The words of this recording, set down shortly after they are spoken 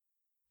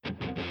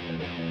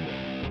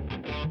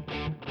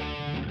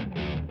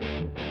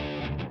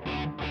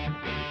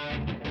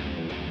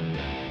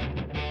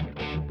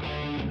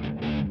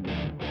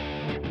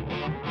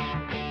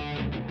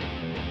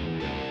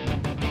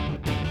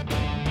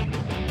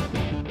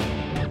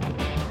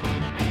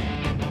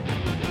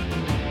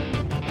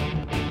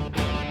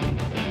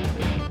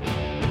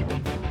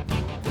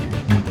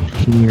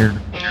here.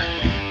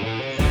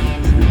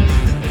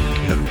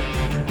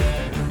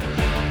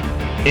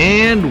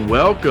 And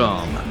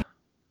welcome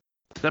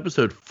to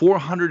episode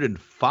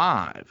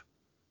 405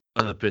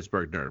 of the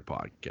Pittsburgh Nerd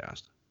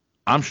Podcast.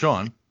 I'm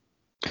Sean.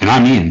 And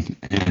I'm Ian.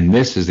 And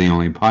this is the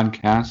only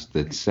podcast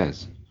that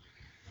says,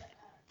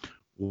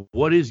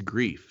 what is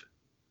grief,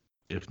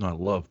 if not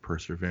love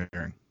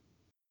persevering?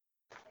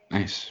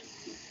 Nice.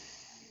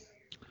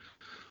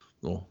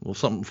 Well,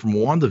 something from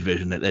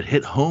WandaVision that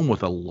hit home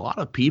with a lot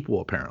of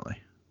people, apparently.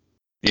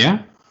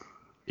 Yeah?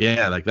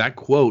 Yeah, like that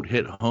quote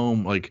hit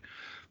home, like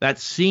that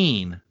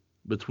scene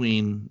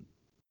between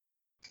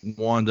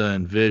Wanda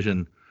and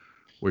Vision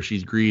where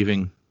she's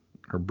grieving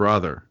her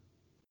brother.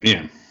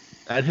 Yeah.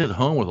 That hit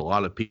home with a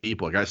lot of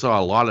people. Like I saw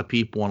a lot of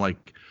people on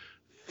like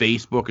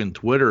Facebook and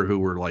Twitter who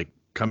were like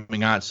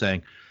coming out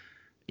saying,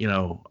 you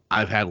know,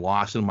 I've had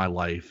loss in my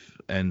life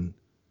and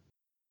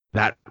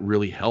that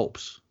really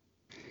helps.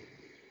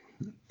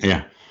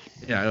 Yeah.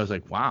 Yeah, I was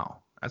like, wow,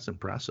 that's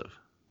impressive.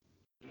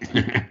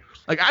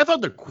 Like I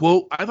thought that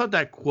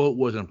quote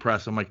was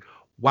impressive. I'm like,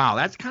 wow,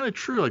 that's kind of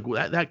true.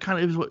 Like that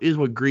kind of is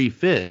what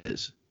grief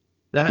is.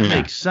 That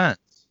makes sense.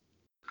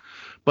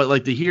 But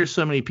like to hear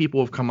so many people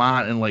have come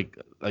out and like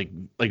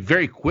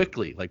very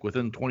quickly, like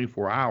within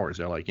 24 hours,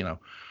 they're like, you know,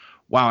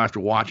 wow, after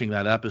watching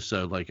that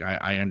episode, like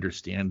I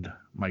understand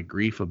my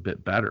grief a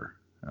bit better.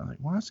 And I'm like,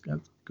 well, that's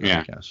good, yeah.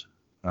 I guess.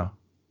 Oh.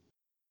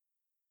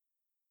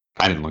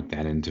 I didn't look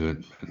that into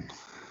it.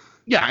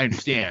 Yeah, I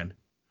understand.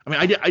 I mean,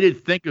 I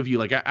did think of you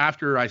like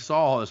after I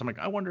saw all this. I'm like,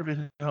 I wonder if it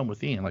hit home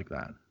with Ian like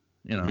that,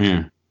 you know.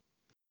 Yeah.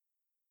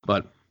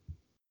 But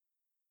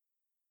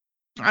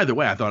either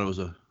way, I thought it was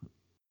an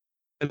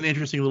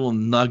interesting little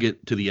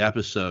nugget to the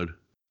episode.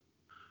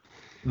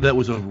 That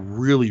was a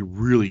really,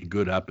 really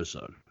good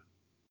episode.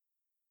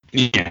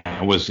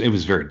 Yeah, it was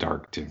very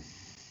dark too.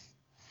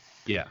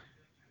 Yeah.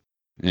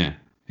 Yeah,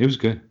 it was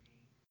good.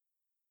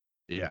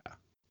 Yeah.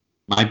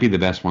 Might be the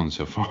best one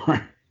so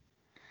far.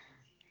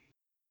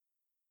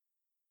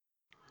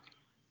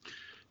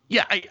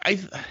 Yeah, I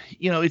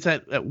you know, it's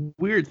that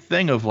weird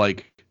thing of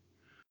like,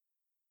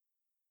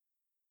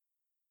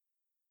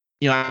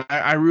 you know,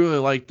 I really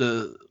like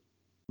the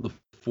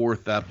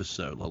fourth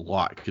episode a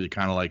lot because it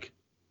kind of like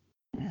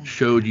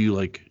showed you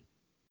like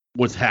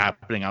what's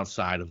happening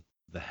outside of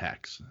the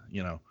hex,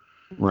 you know,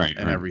 right,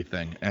 and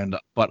everything. And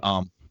but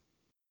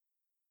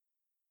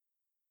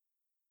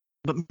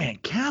man,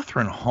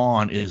 Catherine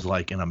Hahn is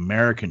like an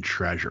American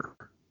treasure.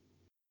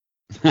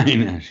 I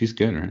know, she's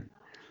good, right?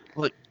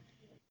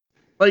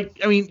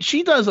 Like I mean,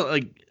 she does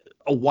like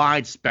a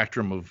wide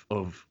spectrum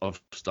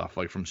of stuff,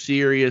 like from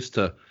serious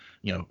to,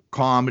 you know,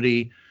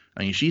 comedy.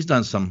 I mean, she's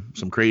done some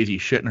crazy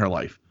shit in her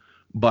life,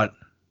 but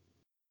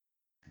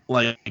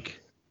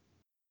like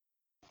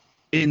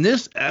in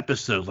this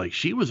episode, like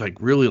she was like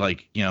really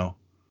like, you know,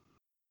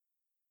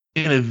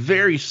 in a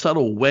very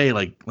subtle way,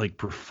 like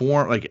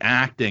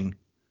acting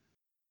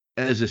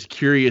as this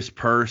curious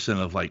person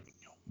of like,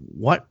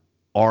 what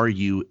are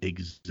you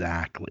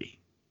exactly?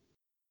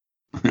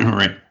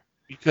 Right.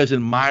 Because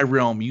in my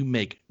realm, you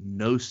make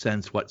no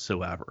sense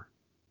whatsoever.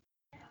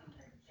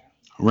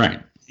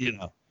 Right. You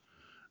know,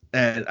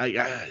 and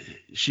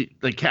she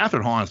like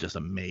Catherine Hahn is just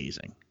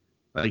amazing.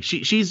 Like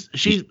she's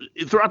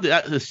throughout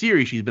the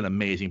series, she's been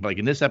amazing. But like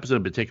in this episode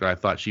in particular, I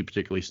thought she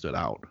particularly stood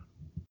out.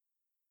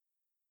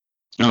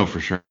 Oh, for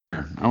sure.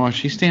 Oh, well,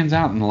 she stands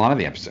out in a lot of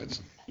the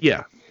episodes.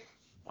 Yeah.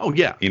 Oh,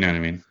 yeah. You know what I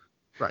mean?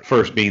 Right.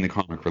 First being the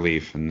comic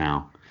relief, and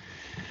now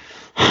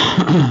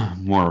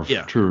more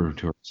true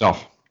to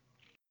herself.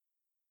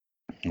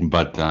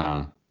 But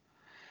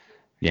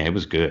yeah, it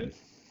was good.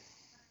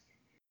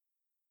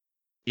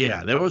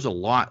 Yeah, there was a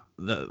lot.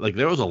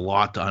 There was a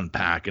lot to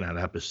unpack in that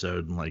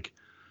episode, and like,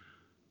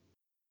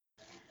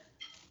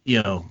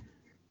 you know,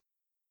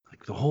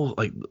 like the whole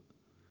like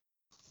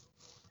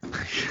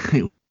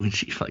when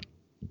she like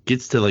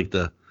gets to like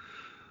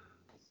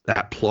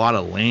that plot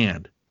of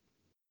land,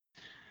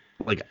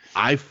 like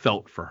I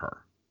felt for her.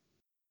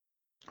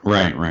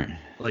 Right, right.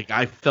 Like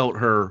I felt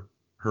her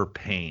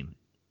pain.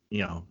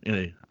 You know,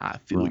 I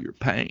feel your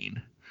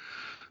pain.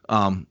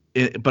 But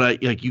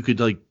like you could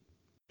like,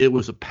 it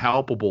was a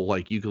palpable,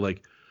 like you could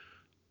like,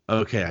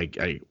 okay,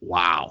 I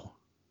wow,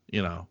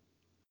 you know,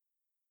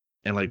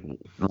 and like,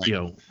 you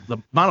know, the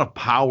amount of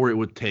power it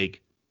would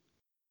take.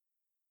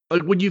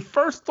 Like when you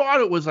first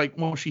thought it was like,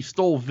 well, she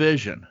stole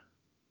Vision,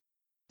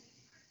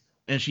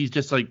 and she's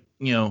just like,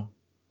 you know,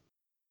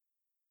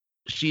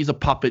 she's a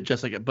puppet,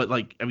 just like, but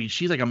like, I mean,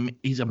 she's like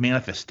he's a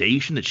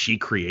manifestation that she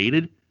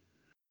created.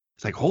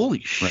 It's like,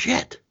 holy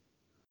shit.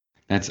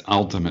 That's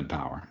ultimate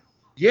power.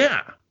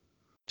 Yeah.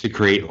 To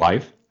create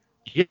life?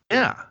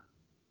 Yeah.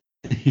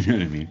 You know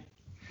what I mean?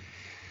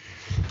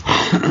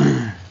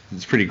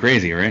 It's pretty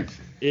crazy, right?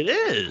 It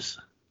is.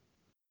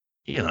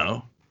 You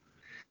know.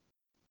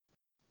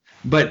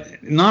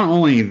 But not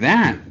only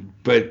that,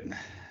 but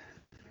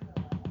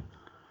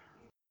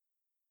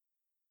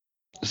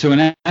so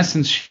in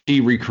essence,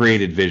 she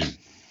recreated Vision.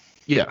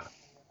 Yeah.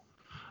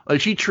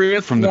 Like she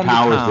transformed from the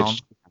powers the town. that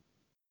she,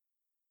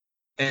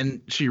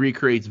 And she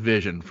recreates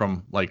Vision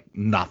from like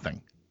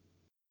nothing.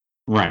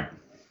 Right.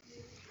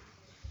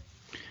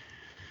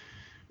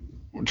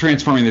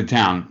 Transforming the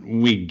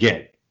town, we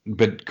get,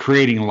 but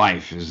creating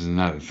life is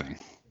another thing.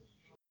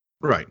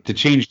 Right. To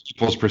change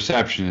people's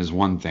perception is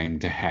one thing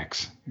to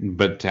hex,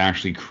 but to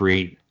actually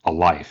create a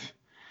life.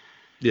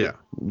 Yeah.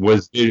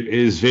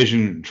 Is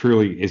Vision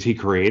truly, is he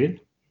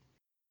created?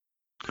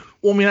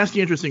 Well, I mean, that's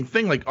the interesting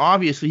thing. Like,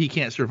 obviously, he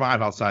can't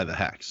survive outside the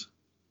hex,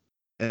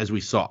 as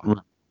we saw. Right.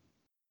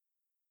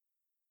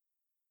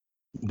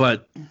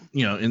 But,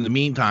 you know, in the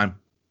meantime,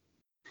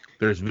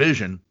 there's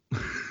Vision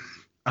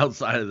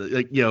outside of the,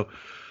 like, you know,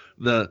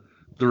 the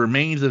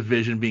remains of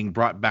Vision being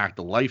brought back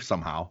to life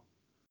somehow.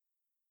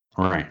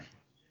 Right.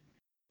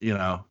 You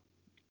know.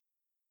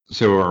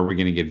 So are we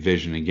going to get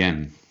Vision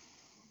again?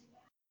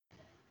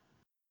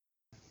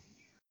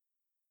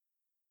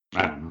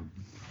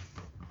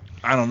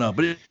 I don't know.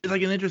 But it's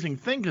like an interesting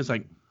thing because,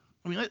 like,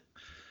 I mean,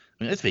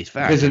 let's face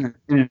facts.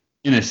 Because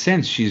in a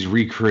sense, she's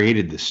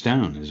recreated the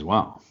stone as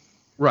well.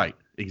 Right.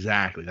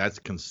 Exactly.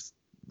 That's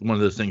one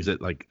of those things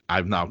that, like,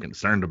 I'm now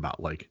concerned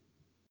about. Like,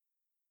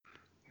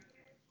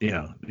 you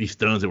know, these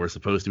stones that were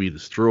supposed to be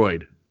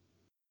destroyed.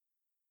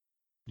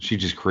 She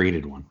just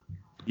created one.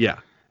 Yeah.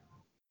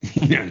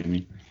 You know what I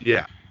mean?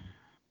 Yeah.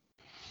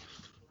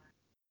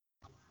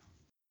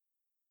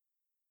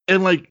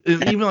 And like,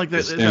 and even like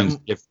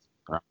that,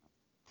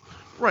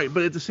 right?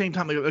 But at the same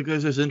time, like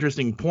there's this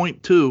interesting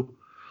point too.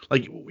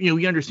 Like, you know,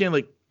 we understand,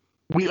 like,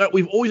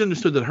 we've always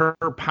understood that her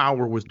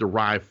power was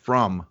derived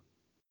from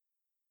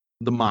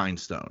the Mind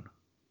Stone,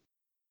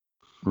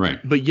 right?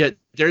 But yet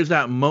there's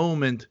that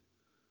moment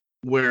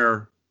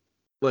where,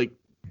 like,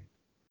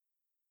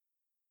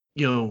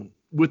 you know,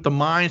 with the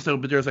Mind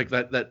Stone, but there's like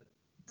that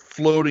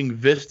floating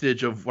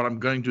vestige of what I'm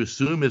going to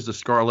assume is the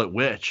Scarlet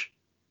Witch.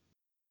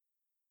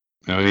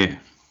 Oh yeah.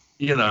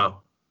 You know,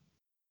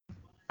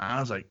 I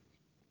was like,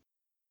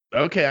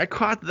 okay, I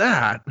caught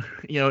that.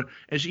 You know,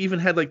 and she even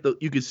had like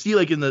you could see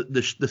like in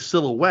the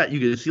silhouette, you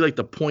could see like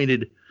the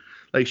pointed,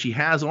 like she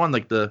has on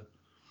like the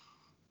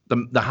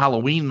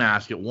Halloween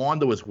mask that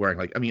Wanda was wearing.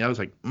 Like, I mean, I was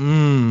like,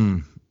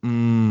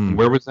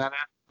 Where was that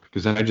at?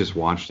 Because I just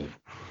watched it.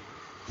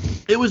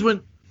 It was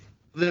when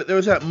there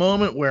was that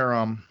moment where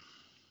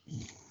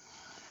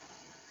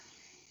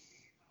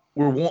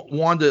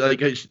Wanda,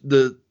 like,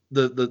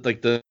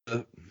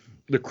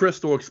 the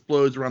crystal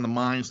explodes around the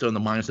Mind Stone. The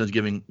Mind Stone's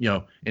giving, you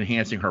know,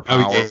 enhancing her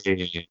power. Oh,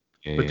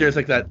 yeah, but there's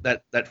like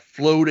that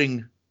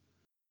floating,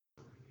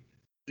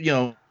 you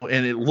know,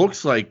 and it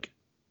looks like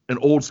an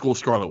old school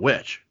Scarlet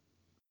Witch.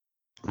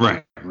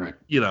 Right.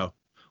 You know,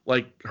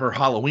 like her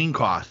Halloween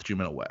costume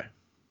in a way.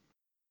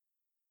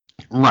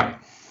 Right.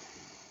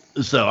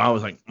 So I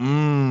was like,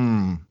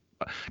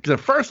 because at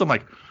first I'm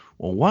like,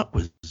 well, what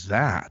was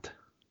that?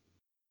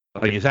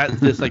 Like, is that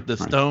just like the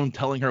stone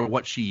telling her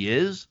what she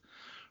is?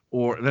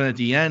 Or then at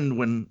the end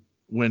when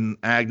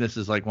Agnes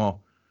is like,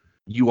 well,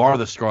 you are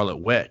the Scarlet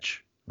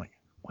Witch. I'm like,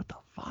 what the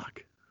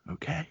fuck?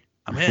 Okay,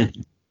 I'm in.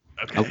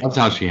 Okay. That's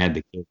how she had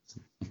the kids.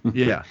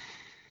 Yeah.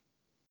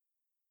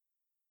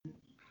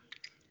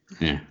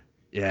 Yeah.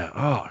 Yeah.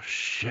 Oh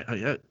shit.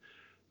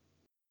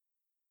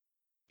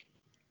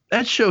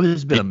 That show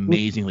has been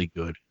amazingly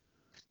good.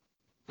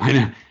 I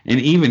know. And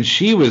even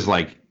she was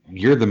like,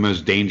 you're the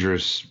most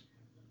dangerous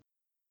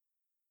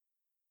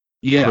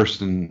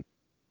person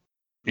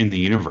in the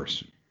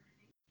universe.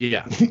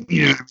 Yeah.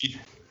 You know what I mean?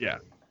 Yeah.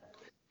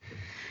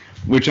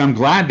 Which I'm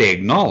glad they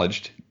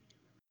acknowledged.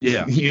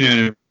 Yeah. You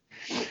know,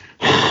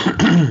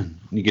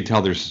 you could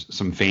tell there's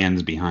some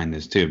fans behind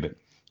this too, but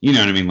you know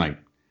what I mean? Like,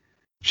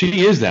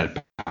 she is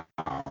that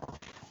powerful.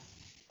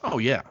 Oh,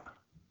 yeah.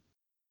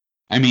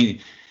 I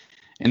mean,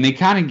 and they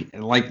kind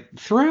of, like,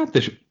 throughout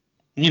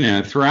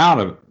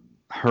throughout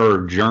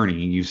her journey,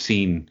 you've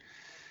seen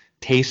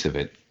tastes of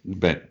it,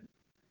 but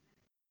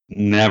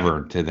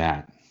never to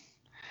that.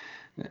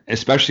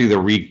 Especially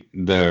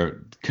the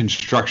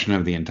construction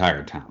of the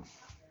entire town.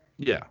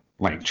 Yeah.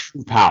 Like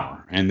true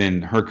power, and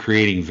then her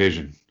creating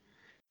Vision.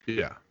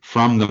 Yeah.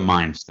 From the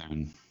Mind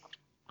Stone.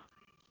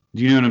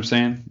 Do you know what I'm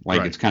saying? Like,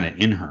 right. It's kind of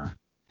in her.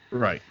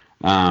 Right.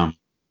 In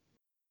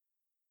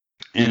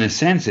a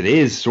sense, it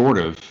is sort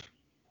of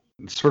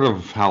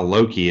how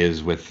Loki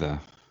is with the.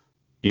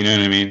 You know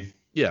what I mean?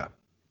 Yeah.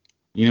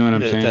 You know what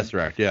I'm saying? That's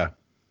right. Yeah.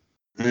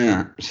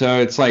 Yeah. So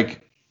it's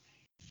like,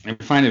 I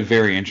find it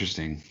very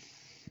interesting,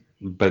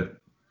 but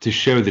to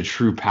show the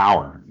true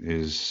power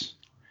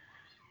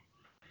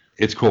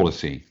it's cool to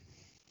see.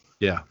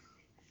 Yeah.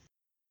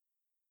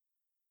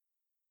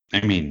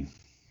 I mean,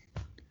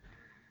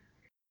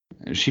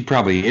 she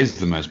probably is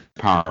the most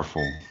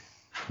powerful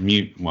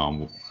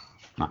well,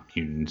 not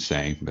mutant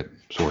say, but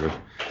sort of.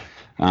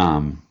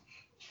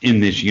 In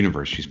this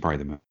universe, she's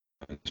probably the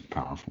most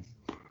powerful.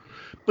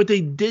 But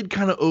they did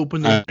kind of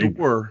open the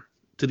door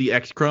to the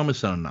X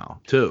chromosome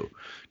now, too.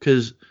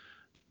 Because,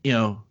 you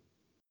know,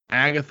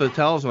 Agatha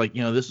tells her, like,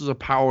 you know, this is a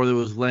power that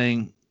was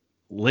laying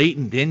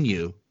latent in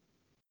you.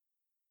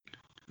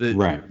 That,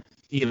 right.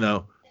 You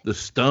know, the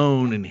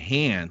stone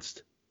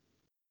enhanced.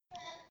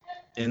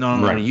 and not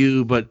only Right.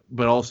 you, but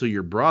also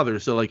your brother.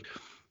 So like,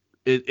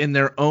 in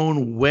their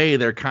own way,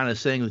 they're kind of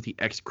saying that the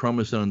X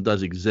chromosome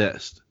does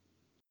exist.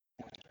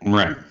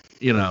 Right.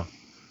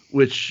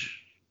 Which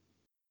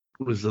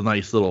was a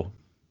nice little.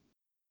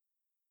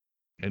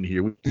 And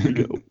here we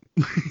go.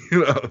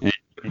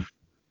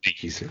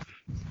 Thank you, sir.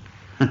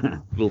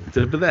 Little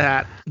tip of the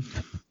hat.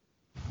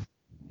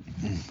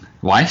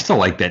 Well, I still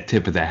like that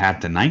tip of the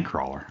hat to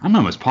Nightcrawler. I'm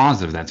almost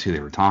positive that's who they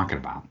were talking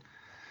about.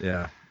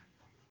 Yeah.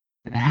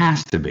 It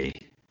has to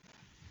be.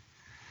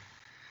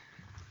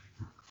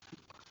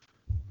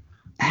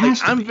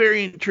 I'm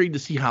very intrigued to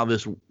see how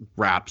this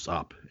wraps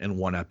up in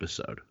one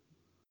episode.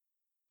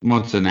 Well,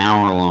 it's an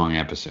hour-long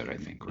episode, I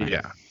think, right?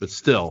 Yeah, but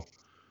still,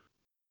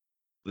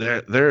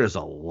 there is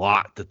a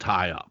lot to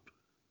tie up.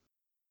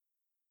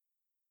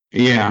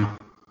 Yeah.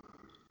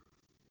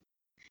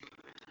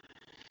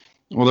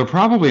 Well, they're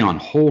probably on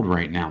hold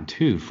right now,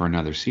 too, for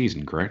another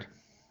season, correct?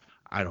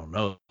 I don't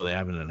know. They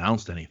haven't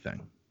announced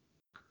anything.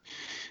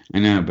 I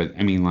know, but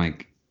I mean,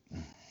 like,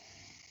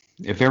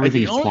 if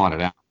everything's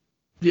plotted out.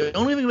 The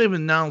only thing they've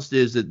announced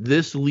is that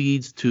this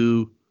leads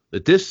to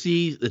this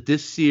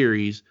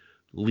series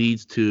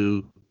leads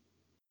to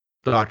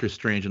Doctor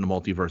Strange in the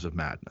Multiverse of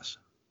Madness.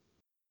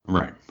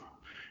 Right.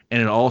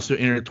 And it also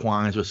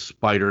intertwines with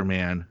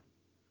Spider-Man.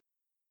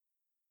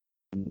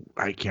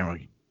 I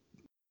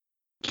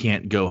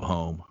can't go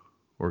home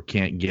or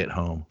can't get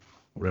home,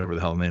 whatever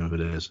the hell the name of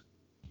it is.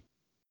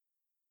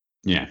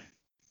 Yeah.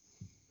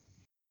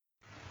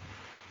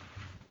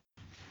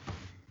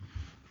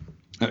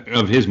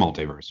 Of his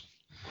multiverse.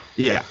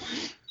 Yeah.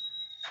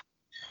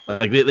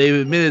 Like they've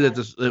admitted that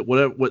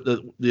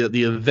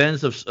the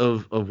events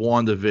of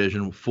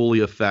WandaVision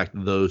fully affect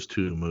those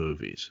two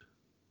movies.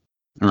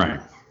 Right.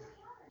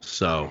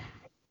 So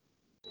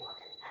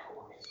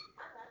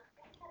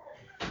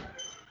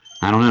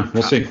I don't know.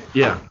 We'll see.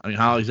 Yeah. I mean,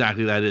 how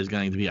exactly that is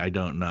going to be, I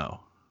don't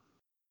know.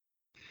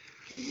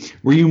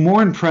 Were you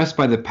more impressed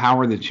by the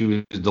power that she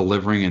was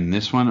delivering in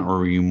this one, or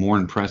were you more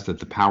impressed at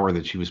the power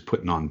that she was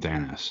putting on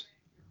Thanos?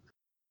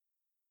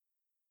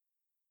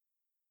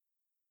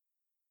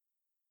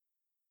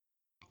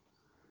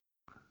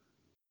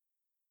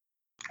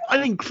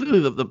 I think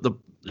clearly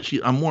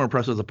I'm more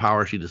impressed with the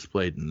power she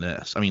displayed in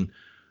this. I mean,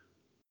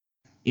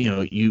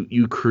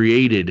 you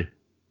created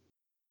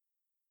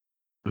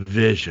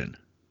Vision.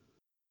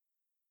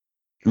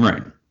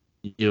 Right.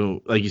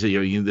 Like you said,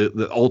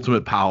 the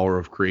ultimate power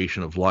of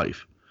creation of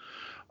life.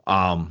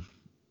 But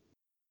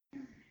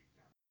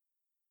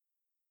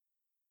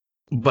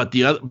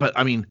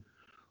I mean,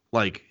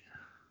 like,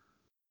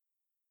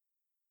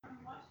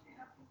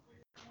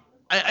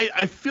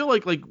 I feel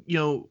like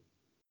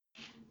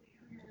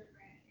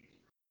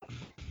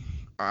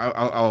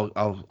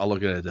I'll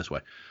look at it this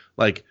way.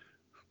 Like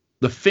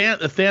the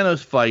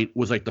Thanos fight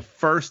was like the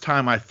first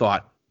time I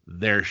thought,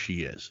 there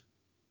she is.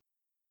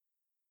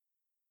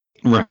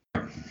 Right.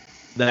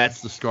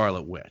 That's the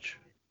Scarlet Witch.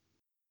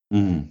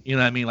 Mm-hmm. You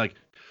know what I mean? Like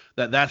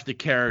that's the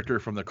character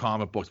from the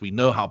comic books. We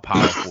know how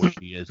powerful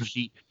she is.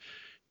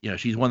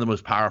 She's one of the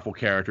most powerful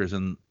characters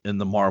in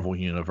the Marvel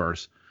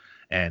universe,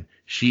 and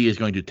she is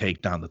going to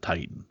take down the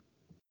Titan.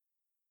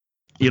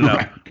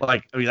 Right.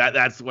 Like, I mean,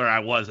 that's where I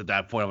was at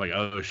that point. I'm like,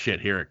 oh shit,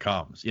 here it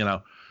comes.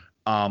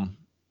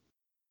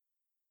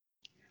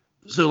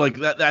 So like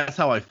that's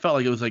how I felt.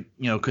 Like it was like,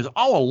 because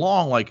all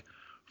along, like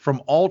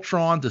from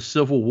Ultron to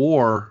Civil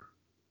War,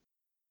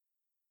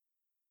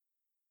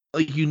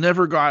 like you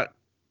never got,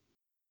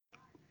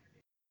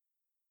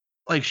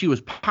 like, she was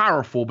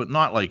powerful, but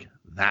not like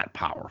that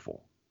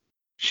powerful.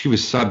 She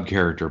was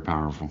sub-character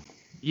powerful.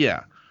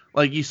 Yeah.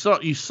 Like you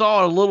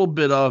saw a little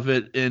bit of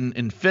it in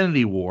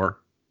Infinity War.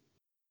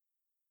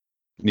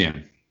 Yeah.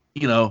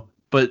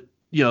 But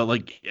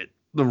like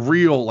the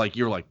real, like,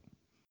 you're like,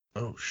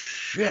 oh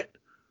shit,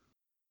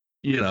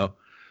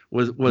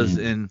 was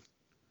in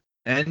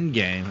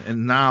Endgame.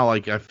 And now,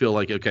 like, I feel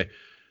like, okay,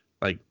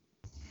 like,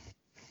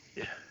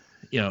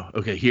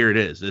 okay, here it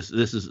is. This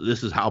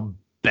is how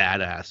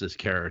badass this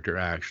character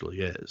actually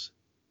is.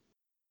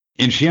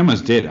 And she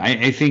almost did.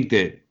 I think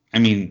that, I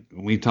mean,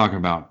 we talk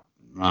about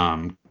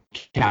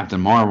Captain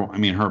Marvel. I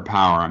mean, her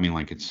power, I mean,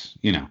 like, it's,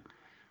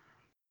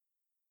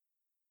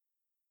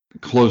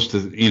 close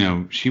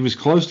to, she was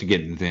close to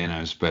getting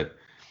Thanos, but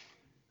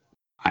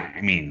I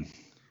mean,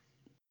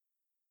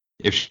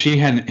 if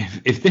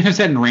Thanos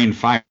hadn't rained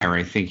fire,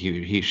 I think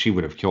she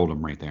would have killed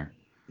him right there.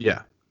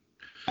 Yeah.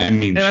 I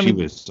mean, she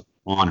was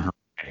on her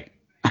way.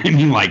 I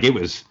mean, like, it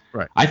was,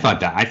 right. I thought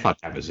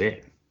that was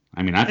it.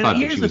 I mean, I thought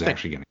that she was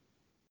actually going to.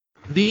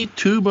 The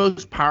two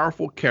most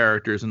powerful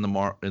characters in the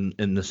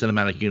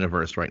cinematic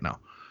universe right now,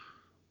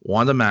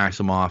 Wanda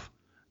Maximoff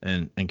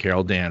and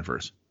Carol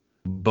Danvers,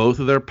 both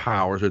of their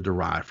powers are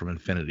derived from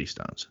Infinity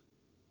Stones.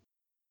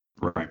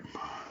 Right.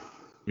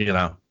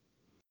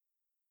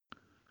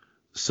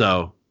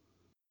 So,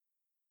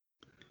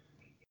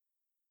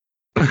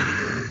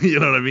 you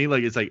know what I mean?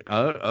 Like, it's like,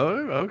 oh,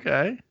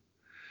 okay.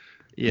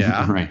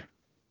 Yeah. Right.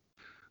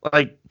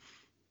 Like,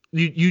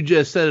 you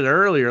just said it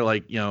earlier,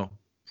 like,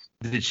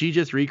 did she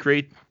just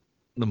recreate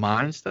The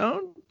Mind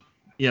Stone?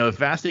 If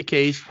that's the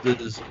case,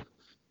 does,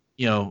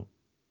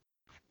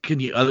 can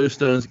the other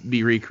stones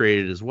be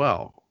recreated as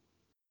well?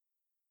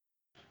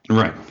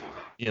 Right.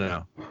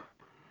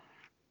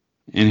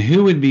 And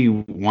who would be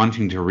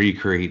wanting to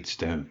recreate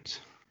stones?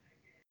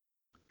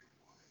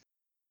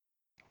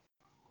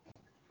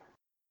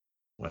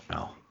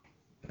 Well,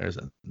 there's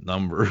a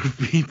number of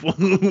people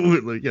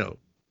who would,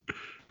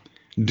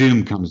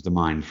 Doom comes to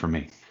mind for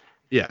me.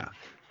 Yeah.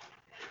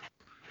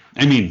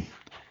 I mean,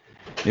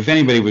 if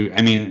anybody would,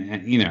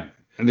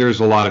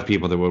 there's a lot of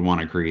people that would want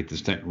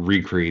to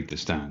recreate the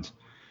stones.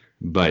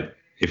 But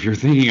if you're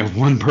thinking of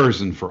one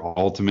person for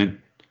ultimate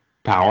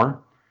power,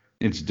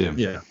 it's Doom.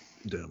 Yeah,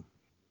 Doom.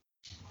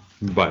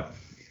 But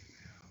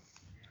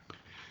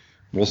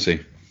we'll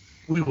see.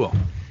 We will.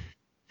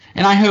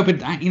 And I hope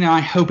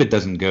it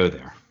doesn't go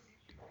there.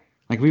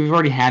 Like, we've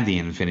already had the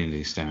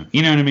Infinity Stone.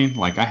 You know what I mean?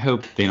 Like, I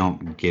hope they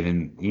don't get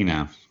in,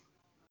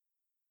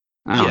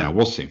 I don't know.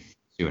 We'll see.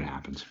 See what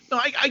happens. No,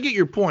 I get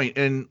your point.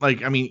 And,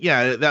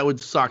 that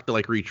would suck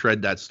to,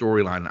 retread that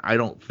storyline. I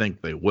don't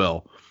think they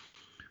will.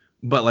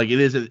 But, it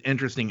is an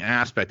interesting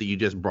aspect that you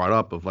just brought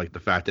up of, the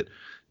fact that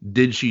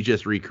did she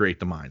just recreate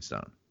the Mind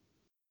Stone?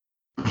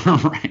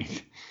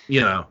 Right.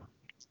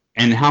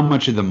 And how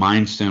much of the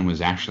Mind Stone was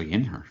actually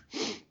in her?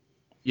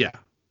 Yeah.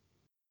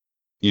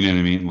 You know what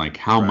I mean? Like,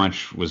 how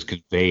much was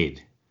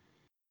conveyed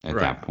at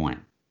that point?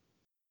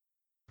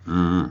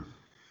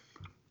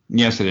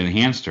 Yes, it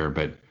enhanced her,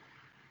 but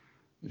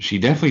she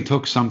definitely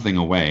took something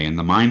away, and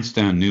the Mind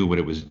Stone knew what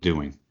it was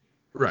doing.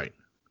 Right.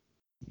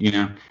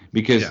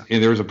 Because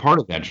there was a part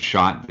of that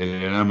shot that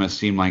it almost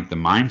seemed like the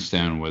Mind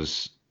Stone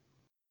was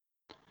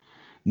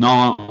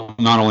not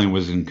only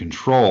was in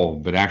control,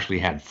 but actually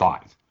had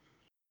thought.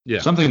 Yeah.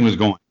 Something was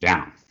going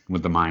down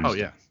with the Mind Stone. Oh,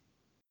 yeah.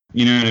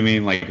 You know what I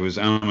mean? Like, it was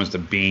almost a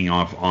being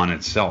off on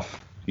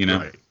itself,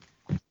 Right.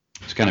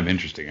 It's kind of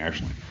interesting,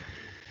 actually.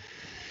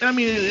 I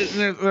mean,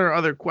 there are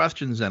other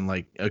questions then,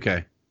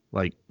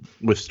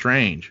 with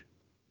Strange.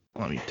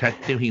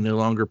 Technically, he no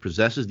longer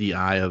possesses the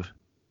eye of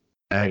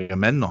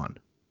Agamemnon.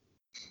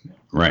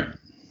 Right.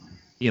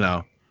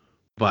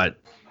 But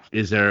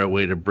is there a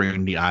way to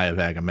bring the eye of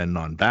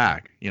Agamemnon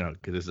back?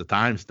 Because it's a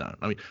time stone.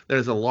 I mean,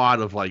 there's a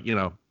lot of Right.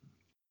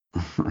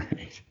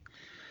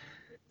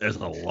 There's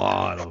a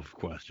lot of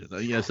questions.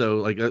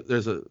 So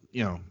there's a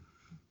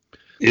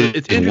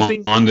it's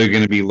interesting. Wanda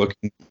going to be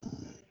looking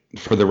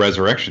for the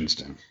resurrection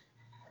stone.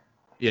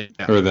 Yeah.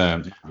 Or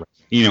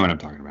you know what I'm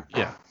talking about.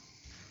 Yeah.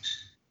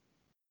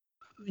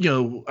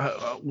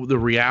 The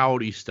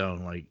reality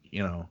stone,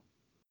 Yeah.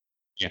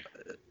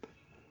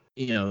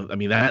 I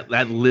mean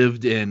that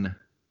lived in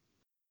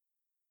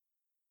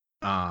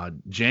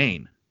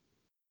Jane.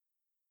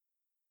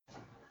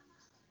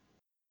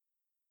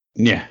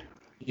 Yeah.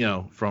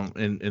 From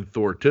in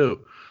Thor 2.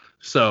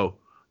 So,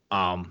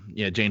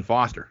 Jane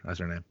Foster, that's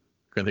her name.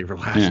 Couldn't think of her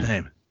last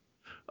name.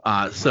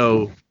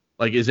 So,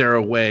 is there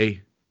a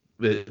way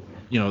that,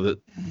 that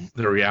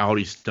the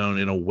reality stone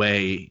in a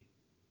way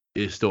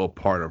is still a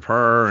part of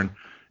her? And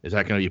is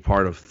that going to be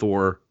part of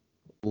Thor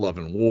Love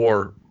and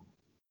War?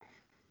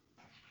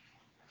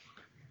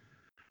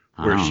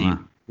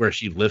 Where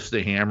she lifts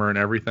the hammer and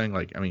everything?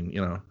 A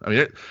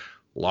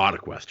lot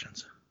of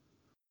questions.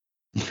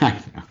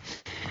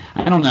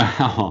 I don't know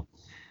how.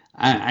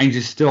 I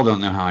just still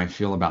don't know how I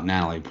feel about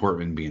Natalie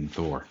Portman being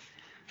Thor.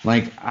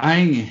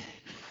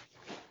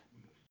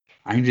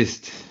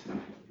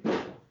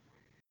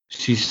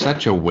 She's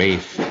such a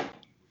waif,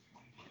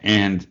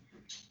 and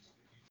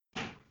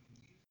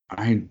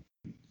I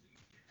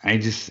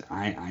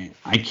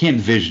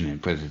can't vision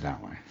it. Put it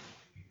that way.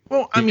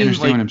 Well, I mean,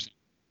 understand what I'm saying?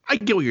 I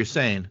get what you're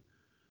saying,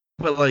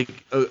 but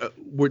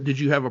did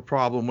you have a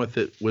problem with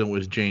it when it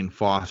was Jane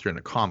Foster in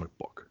a comic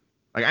book?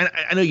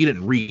 I know you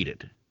didn't read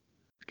it,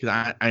 because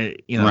right.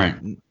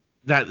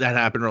 that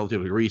happened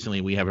relatively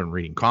recently. We haven't been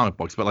reading comic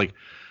books, but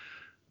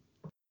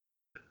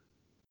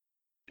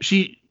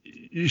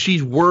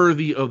she's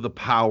worthy of the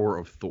power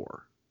of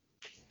Thor.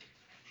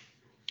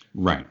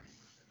 Right.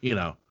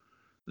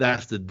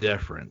 That's the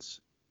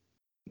difference.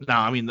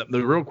 Now, I mean,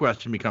 the real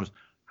question becomes,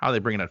 how are they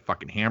bringing that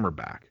fucking hammer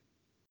back?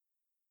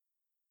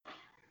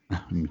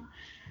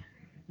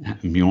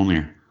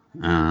 Mjolnir.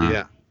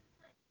 Yeah.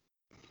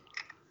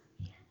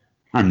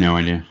 I have no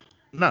idea.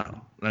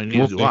 No,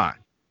 neither do I.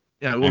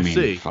 Yeah, we'll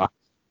see. Fuck.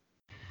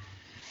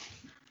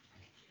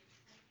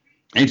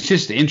 It's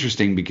just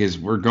interesting because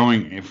if we're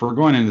going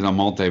into the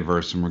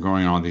multiverse and we're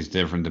going all these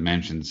different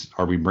dimensions,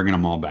 are we bringing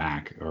them all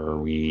back, or are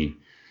we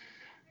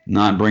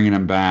not bringing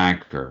them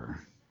back, or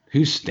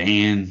who's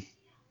Stan?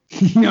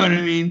 You know what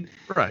I mean?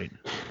 Right.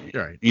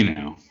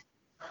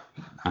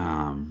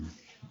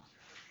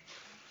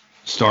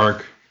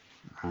 Stark,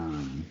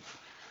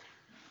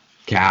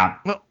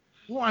 Cap.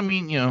 Well, I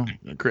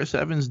mean, Chris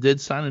Evans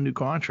did sign a new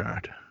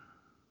contract.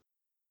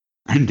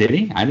 And did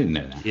he? I didn't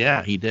know that.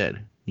 Yeah, he did.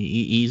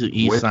 He's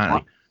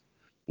signing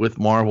with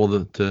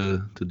Marvel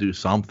to do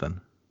something.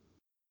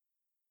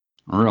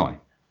 Really?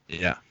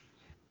 Yeah.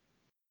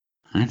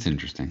 That's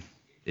interesting.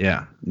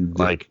 Yeah.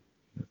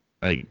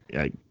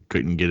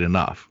 couldn't get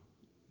enough.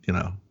 You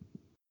know,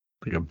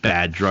 like a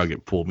bad drug,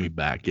 it pulled me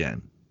back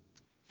in.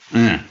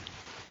 Yeah.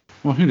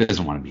 Well, who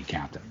doesn't want to be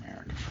Captain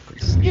America?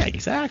 Yeah,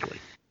 exactly.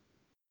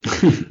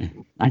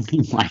 I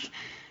mean, like,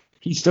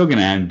 he's still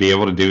gonna be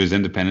able to do his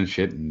independent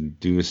shit and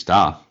do his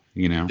stuff,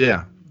 you know?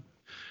 Yeah.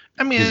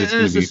 I mean, Because it's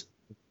gonna be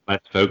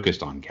less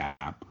focused on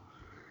Cap.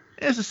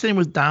 It's the same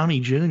with Downey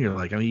Jr.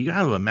 Like, I mean, you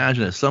got to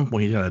imagine at some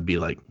point he's gonna be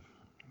like,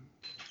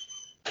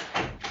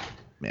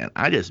 man,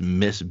 I just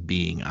miss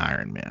being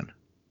Iron Man.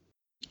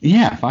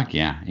 Yeah, fuck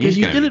yeah. Because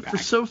you did it for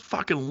so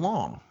fucking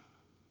long.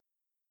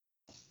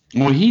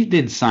 Well, he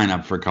did sign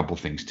up for a couple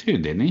things too,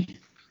 didn't he?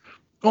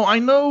 Well, I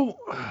know.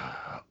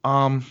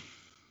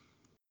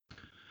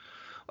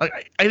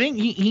 Like I think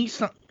he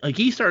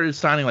started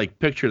signing like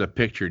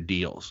picture-to-picture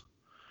deals.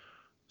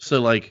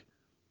 So like,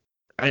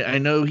 I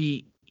know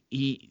he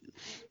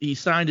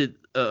signed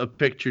a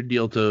picture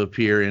deal to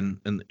appear in,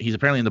 and he's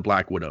apparently in the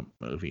Black Widow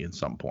movie at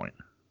some point.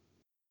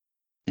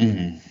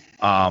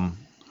 Mm-hmm.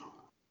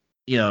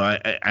 You know,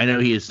 I know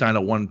he had signed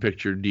a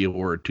 1-picture deal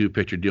or a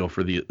 2-picture deal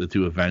for the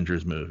 2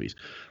 Avengers movies.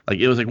 Like,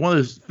 it was like one of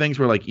those things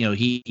where, like, you know,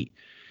 he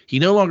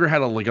no longer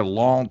had a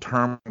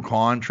long-term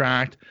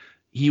contract.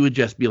 He would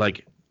just be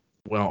like,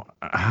 well,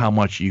 how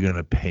much are you going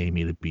to pay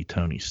me to be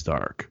Tony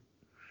Stark?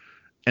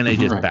 And they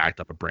just backed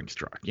up a Brinks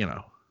truck, you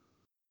know.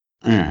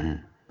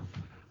 Mm-hmm.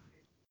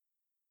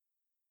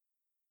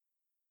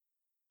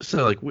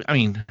 So, like, I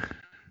mean,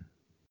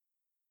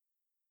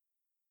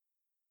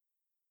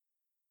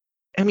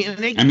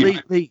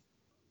 they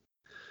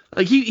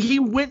like he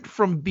went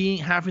from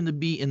having to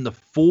be in the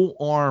full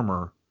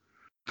armor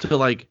to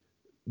like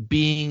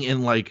being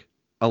in like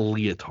a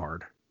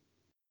leotard.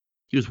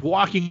 He was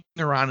walking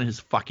around in his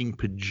fucking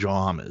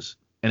pajamas,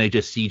 and they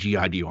just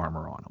CGI'd the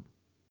armor on him.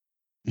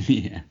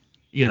 Yeah.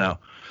 You know,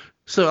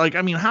 so like,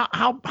 I mean, how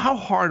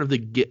hard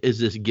is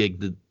this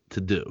gig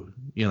to do?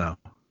 You know.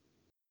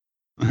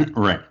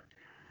 Right.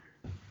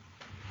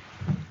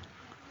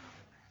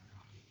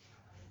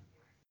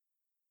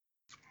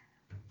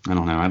 I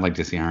don't know. I'd like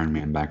to see Iron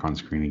Man back on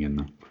screen again,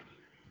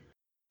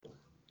 though.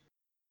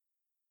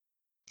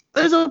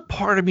 There's a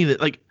part of me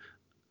that, like,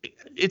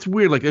 it's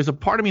weird. Like, there's a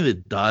part of me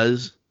that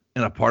does,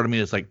 and a part of me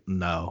that's like,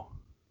 no.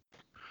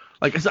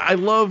 Like I said, I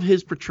love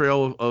his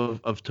portrayal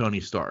of Tony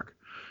Stark.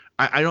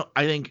 I don't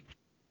think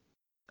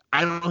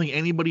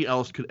anybody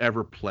else could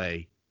ever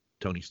play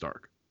Tony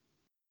Stark.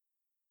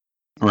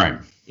 Right.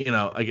 You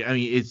know, like, I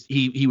mean,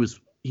 he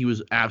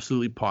was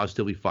absolutely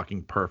positively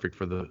fucking perfect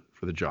for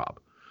the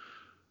job.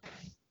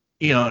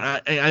 You know, I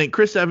think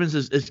Chris Evans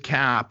is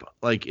Cap.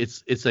 Like,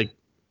 it's like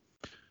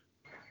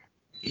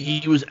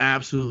he was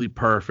absolutely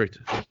perfect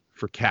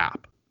for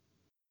Cap.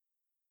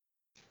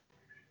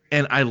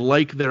 And I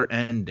like their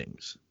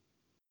endings.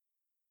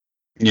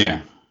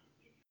 Yeah.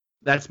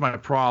 That's my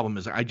problem,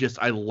 is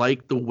I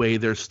like the way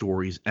their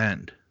stories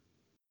end.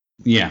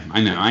 Yeah,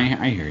 I know.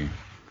 I hear you.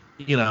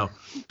 You know,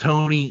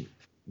 Tony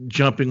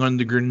jumping on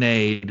the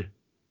grenade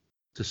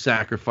to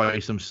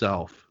sacrifice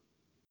himself.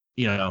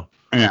 You know.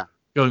 Yeah.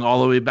 Going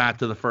all the way back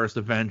to the first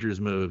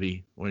Avengers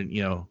movie when,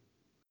 you know,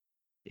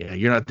 yeah,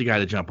 you're not the guy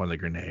to jump on the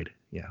grenade.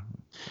 Yeah.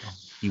 Well,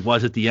 he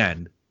was at the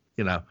end,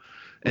 you know.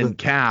 And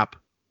Cap,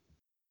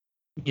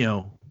 you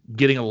know,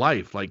 getting a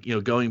life, like, you know,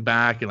 going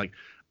back and, like,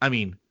 I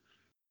mean,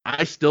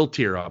 I still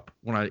tear up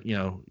when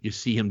you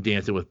see him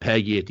dancing with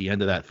Peggy at the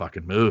end of that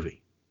fucking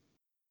movie.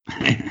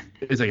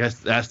 It's like,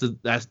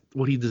 that's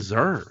what he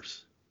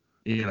deserves,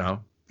 you know.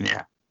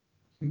 Yeah.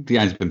 The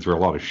guy's been through a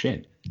lot of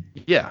shit.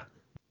 Yeah.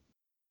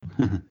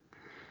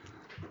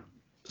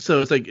 So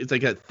it's like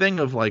that thing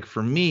of, like,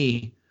 for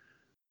me,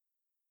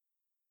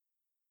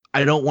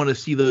 I don't want to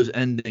see those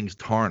endings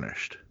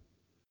tarnished,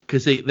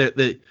 because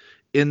they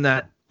in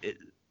that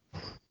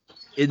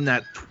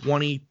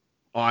 20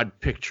 odd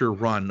picture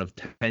run of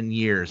 10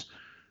 years,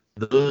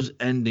 those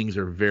endings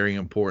are very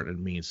important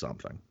and mean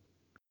something.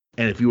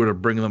 And if you were to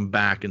bring them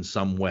back in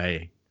some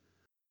way,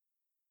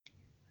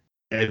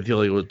 I feel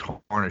like it would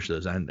tarnish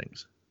those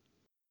endings.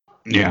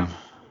 Yeah.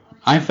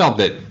 I felt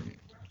that,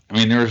 I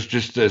mean, there was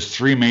just those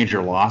 3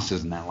 major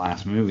losses in that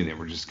last movie that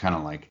were just kind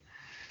of like,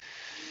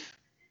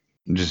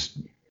 just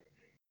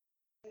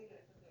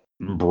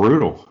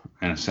brutal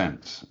in a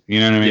sense. You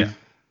know what I mean?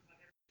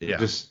 Yeah.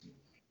 Just,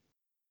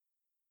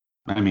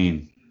 I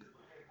mean,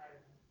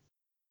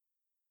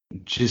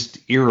 just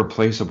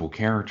irreplaceable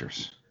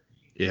characters.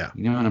 Yeah.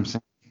 You know what I'm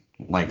saying?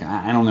 Like,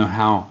 I don't know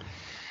how,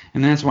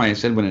 and that's why I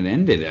said when it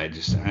ended, I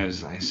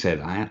said,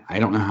 I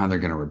don't know how they're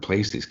going to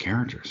replace these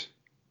characters.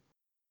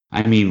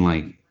 I mean,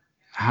 like,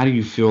 how do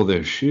you fill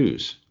those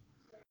shoes?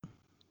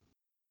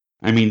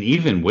 I mean,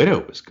 even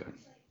Widow was good.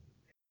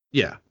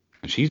 Yeah.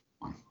 She's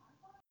fun.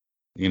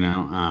 You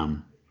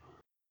know,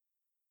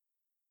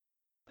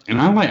 and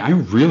I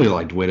really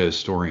liked Widow's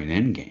story in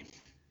Endgame.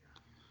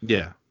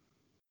 Yeah.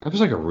 That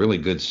was like a really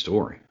good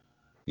story.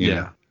 You Yeah.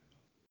 know?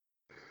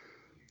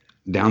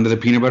 Down to the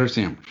peanut butter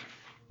sandwich.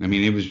 I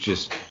mean, it was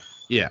just.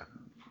 Yeah.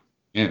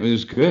 It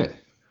was good.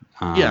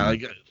 Yeah.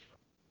 Like,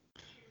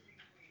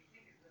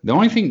 the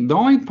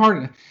only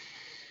part,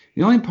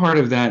 The only part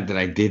of that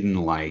I didn't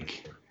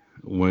like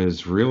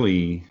was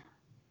really,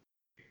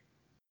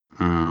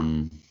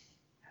 um,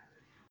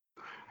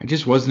 I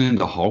just wasn't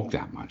into Hulk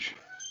that much.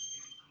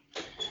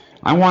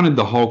 I wanted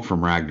the Hulk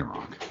from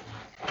Ragnarok.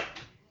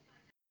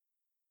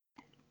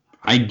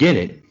 I get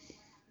it.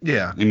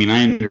 Yeah. I mean,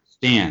 I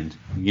understand.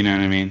 You know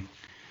what I mean?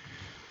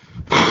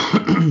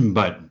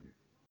 But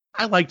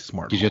I liked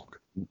Smart just, Hulk.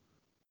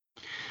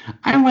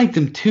 I liked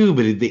them too,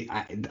 but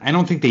I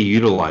don't think they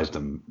utilized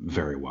them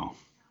very well.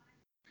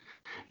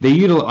 They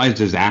utilized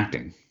his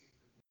acting,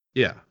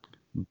 Yeah.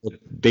 but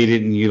they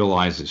didn't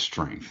utilize his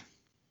strength.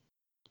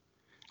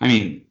 I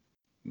mean,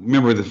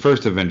 remember the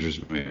first Avengers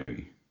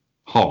movie,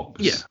 Hulk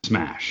Yeah.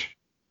 smash.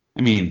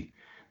 I mean,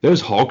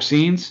 those Hulk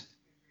scenes,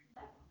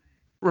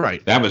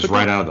 Right. that was But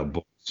right out of the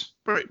books.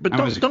 right, but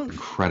That was don't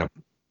incredible.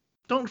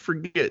 don't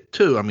forget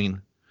too. I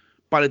mean,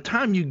 by the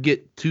time you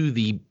get to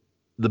the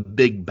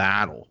big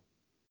battle,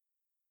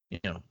 you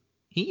know,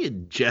 he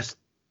had just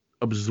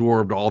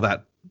absorbed all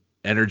that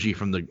energy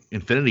from the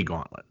Infinity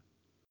Gauntlet.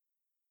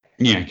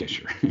 Yeah, I guess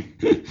you're.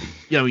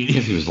 Yeah, I I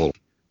guess he mean, was a little.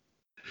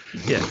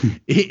 yeah,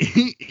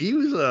 he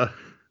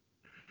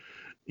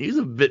was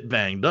a bit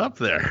banged up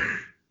there.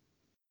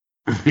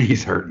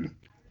 He's hurting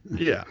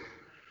Yeah,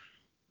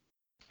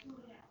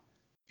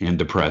 and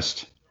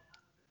depressed.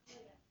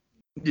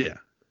 yeah,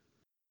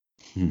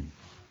 Hmm.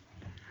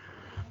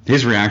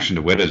 His reaction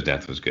to Widow's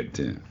death was good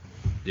too.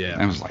 yeah.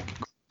 That was like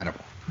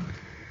incredible.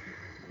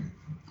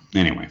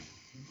 Anyway,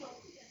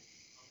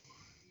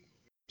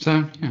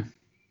 so yeah,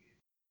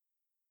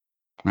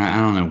 I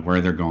don't know where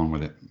they're going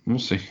with it. We'll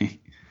see.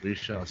 We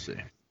shall see.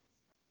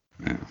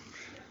 Yeah.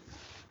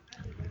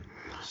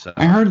 So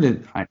I heard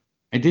that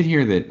I did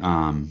hear that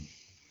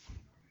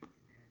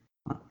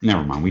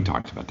never mind, we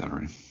talked about that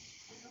already.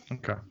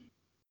 okay.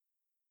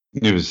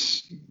 It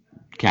was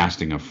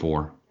casting of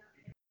 4.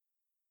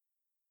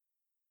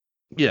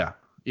 Yeah,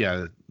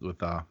 yeah.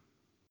 With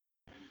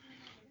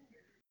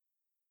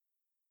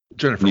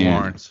Jennifer Yeah.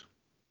 Lawrence.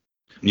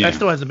 That Yeah.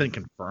 still hasn't been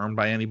confirmed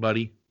by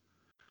anybody,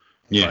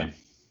 Yeah.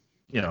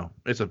 but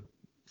it's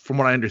from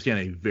what I understand,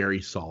 a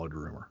very solid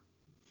rumor.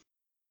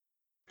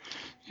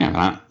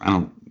 Yeah, I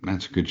don't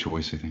that's a good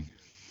choice, I think.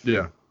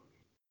 Yeah.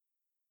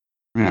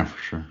 Yeah, for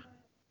sure.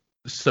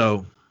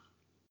 So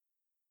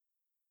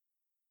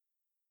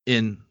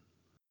in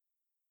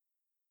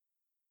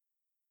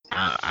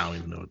I don't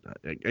even know what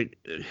that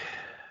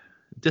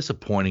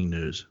disappointing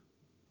news.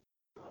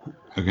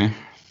 Okay.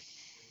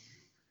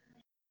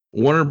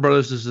 Warner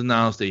Brothers has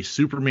announced a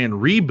Superman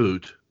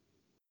reboot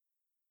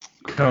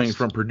coming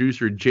from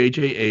producer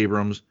J.J.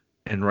 Abrams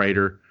and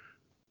writer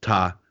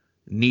Ta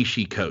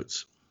Nishi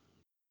Coates.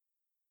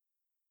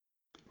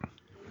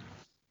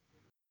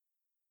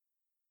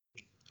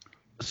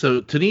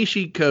 So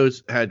Tanishi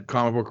Coates had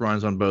comic book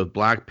runs on both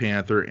Black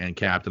Panther and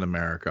Captain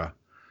America,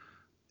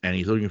 and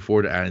he's looking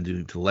forward to adding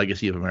to the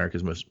legacy of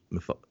America's most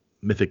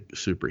mythic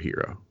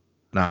superhero.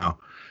 Now,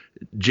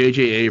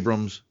 J.J.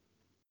 Abrams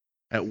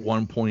at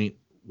one point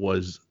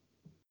was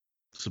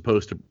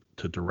supposed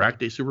to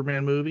direct a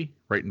Superman movie,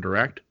 write and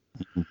direct,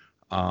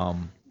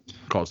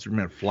 called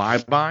Superman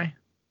Flyby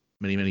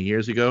many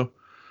years ago,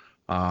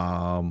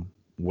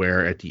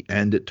 where at the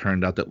end it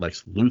turned out that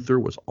Lex Luthor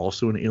was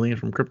also an alien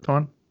from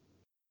Krypton.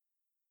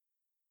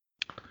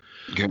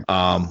 Okay.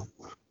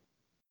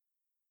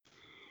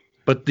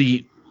 But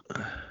the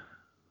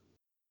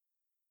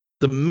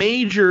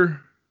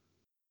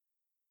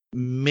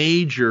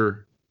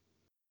major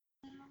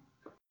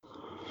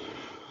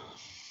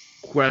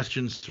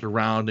questions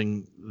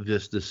surrounding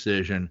this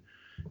decision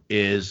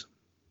is,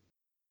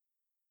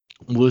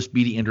 will this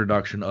be the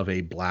introduction of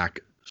a black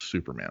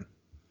Superman?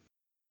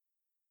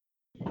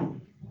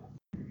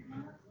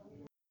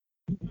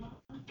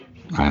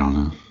 I don't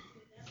know.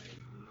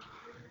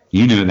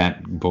 You know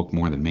that book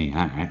more than me.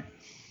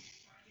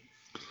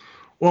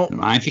 Well,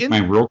 I think my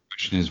real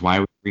question is why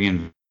are we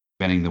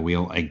reinventing the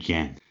wheel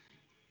again?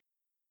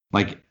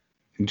 Like,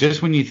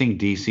 just when you think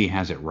DC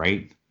has it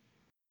right,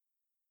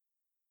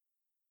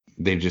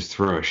 they just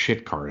throw a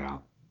shit card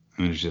out.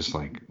 And it's just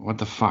like, what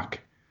the fuck?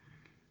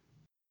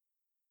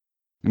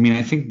 I mean,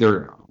 I think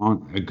they're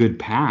on a good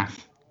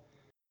path.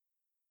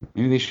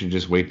 Maybe they should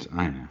just wait.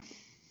 I don't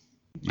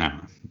know.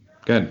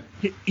 Good.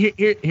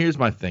 Here's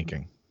my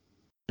thinking.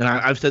 And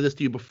I've said this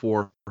to you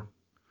before.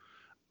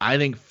 I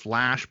think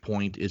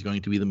Flashpoint is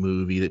going to be the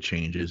movie that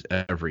changes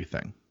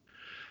everything.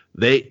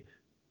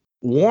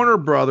 Warner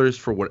Brothers,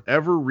 for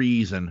whatever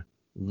reason,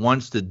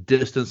 wants to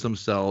distance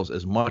themselves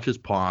as much as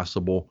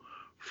possible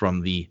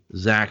from the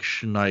Zack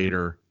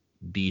Snyder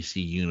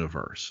DC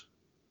universe.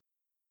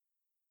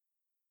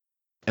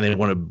 And they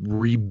want to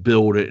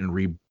rebuild it and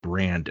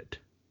rebrand it.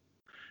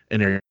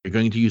 And they're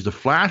going to use the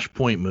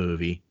Flashpoint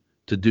movie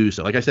to do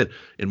so. Like I said,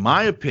 in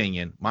my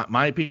opinion,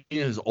 my opinion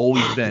has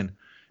always been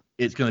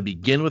it's going to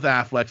begin with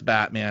Affleck's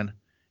Batman.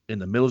 In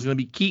the middle is going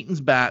to be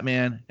Keaton's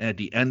Batman. And at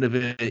the end of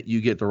it,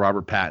 you get the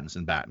Robert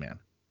Pattinson Batman.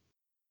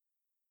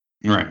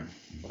 Right.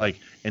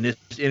 And this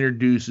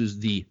introduces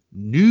the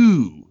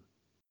new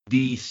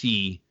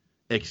DC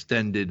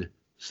extended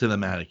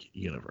cinematic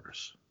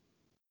universe.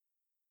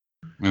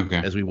 Okay.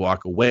 As we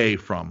walk away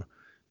from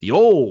the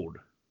old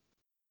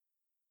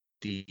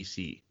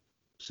DC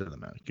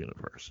cinematic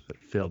universe that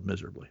failed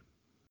miserably.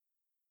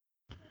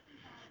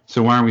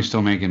 So why are we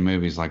still making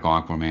movies like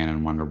Aquaman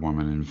and Wonder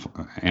Woman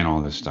and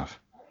all this stuff?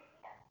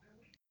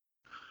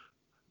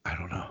 I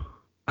don't know.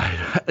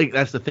 Like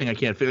that's the thing I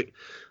can't figure.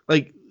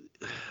 Like,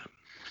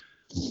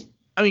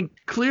 I mean,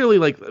 clearly,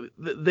 like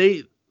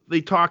they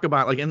talk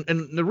about like, and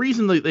the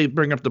reason they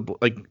bring up the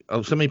like,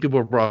 so many people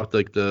have brought up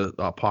like the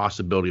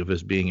possibility of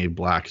this being a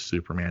black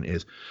Superman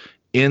is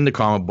in the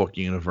comic book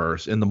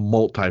universe, in the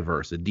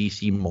multiverse, the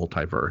DC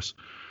multiverse.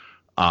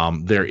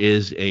 There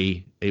is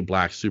a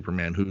black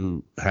Superman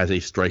who has a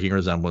striking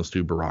resemblance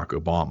to Barack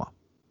Obama.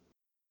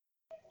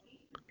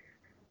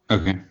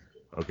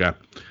 Okay.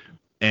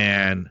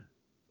 And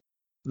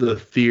the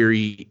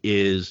theory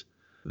is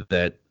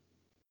that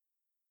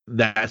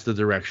that's the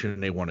direction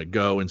they want to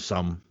go in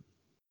some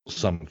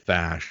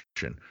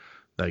fashion.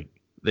 Like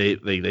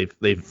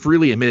they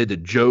freely admitted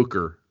that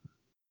Joker,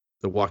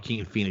 the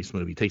Joaquin Phoenix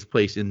movie, takes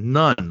place in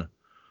none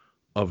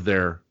of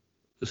their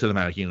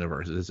cinematic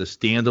universes. It's a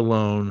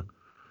standalone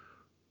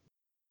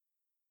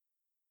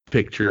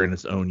picture in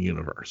its own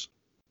universe.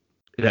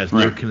 It has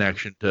no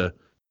connection to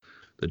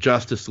the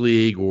Justice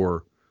League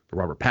or the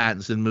Robert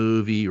Pattinson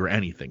movie or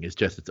anything. It's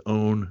just its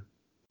own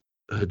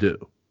Hadoo.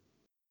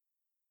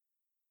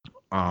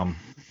 And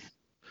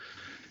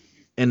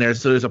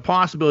there's a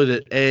possibility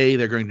that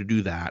they're going to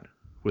do that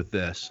with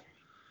this,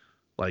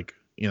 like,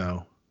 you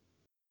know,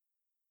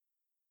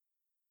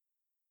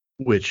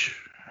 which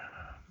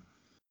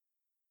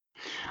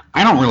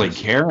I don't really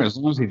care as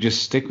long as they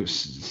just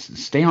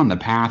stay on the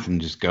path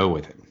and just go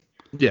with it.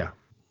 Yeah.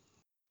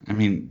 I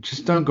mean,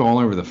 just don't go all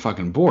over the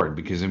fucking board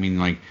because I mean,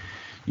 like,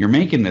 you're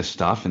making this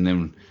stuff and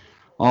then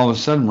all of a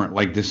sudden,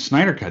 like this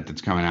Snyder cut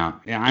that's coming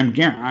out,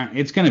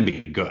 it's going to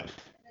be good,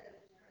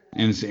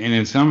 and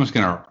it's almost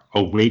going to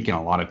awaken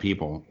a lot of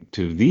people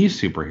to these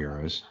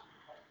superheroes.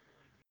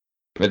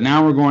 But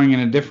now we're going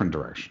in a different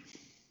direction.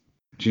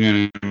 Do you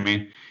know what I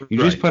mean? You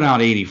just put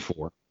out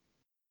 84.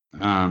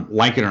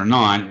 Like it or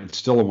not, it's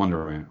still a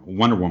Wonder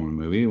Woman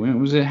movie. It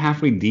was a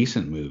halfway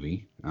decent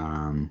movie.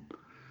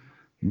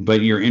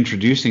 But you're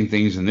introducing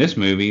things in this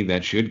movie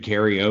that should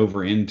carry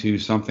over into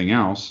something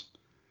else.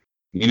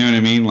 You know what I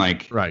mean?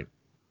 Like the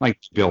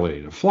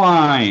ability to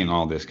fly and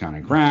all this kind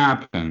of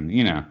crap. And,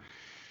 you know,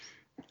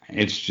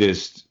 it's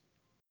just,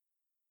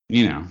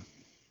 you know,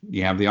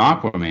 you have the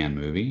Aquaman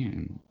movie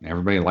and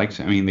everybody likes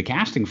it. I mean, the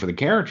casting for the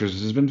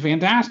characters has been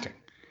fantastic.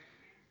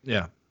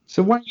 Yeah.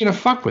 So why are you going to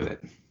fuck with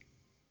it?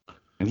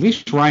 At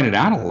least write it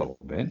out a little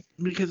bit.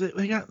 Because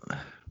they got...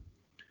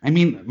 I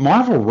mean,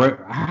 Marvel,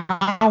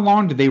 how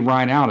long did they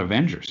ride out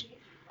Avengers?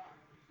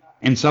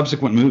 And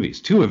subsequent movies,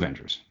 2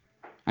 Avengers.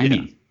 I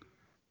mean,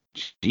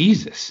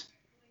 Jesus.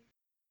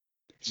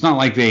 It's not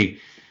like they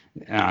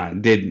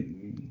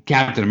did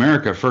Captain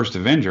America, First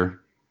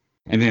Avenger,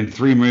 and then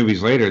 3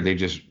 movies later they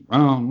just,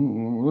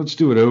 let's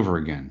do it over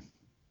again.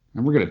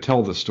 And we're going to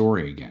tell the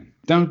story again.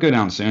 Don't go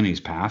down Sony's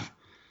path.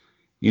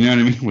 You know what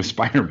I mean? With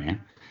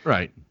Spider-Man.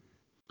 Right.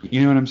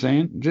 You know what I'm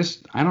saying?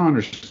 Just, I don't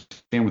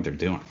understand what they're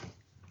doing.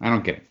 I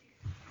don't get it.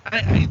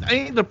 I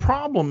think the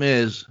problem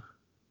is,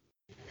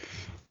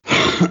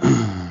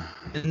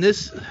 and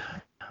this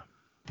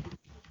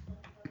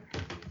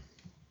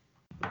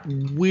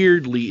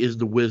weirdly is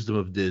the wisdom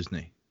of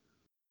Disney,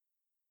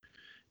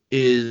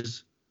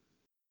 is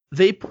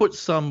they put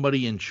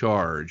somebody in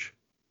charge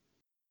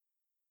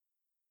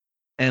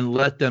and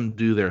let them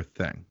do their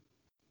thing.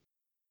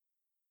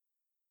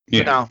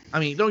 Yeah. Now, I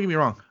mean, don't get me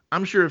wrong.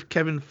 I'm sure if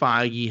Kevin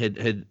Feige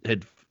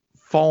had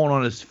fallen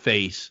on his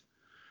face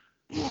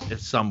at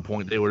some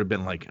point, they would have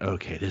been like,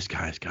 okay, this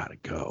guy's got to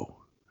go,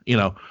 you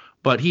know,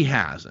 but he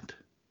hasn't.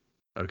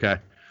 Okay.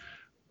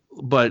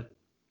 But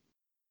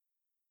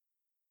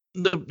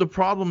the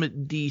problem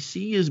at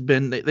DC has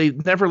been they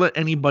never let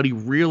anybody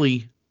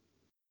really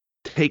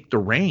take the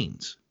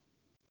reins.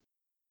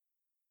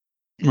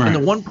 Right. And the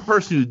one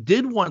person who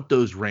did want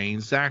those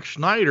reins, Zack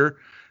Snyder,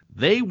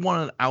 they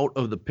wanted out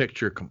of the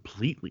picture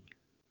completely.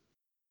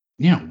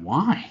 Yeah,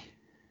 why?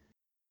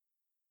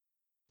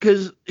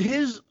 Because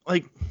his,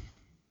 like...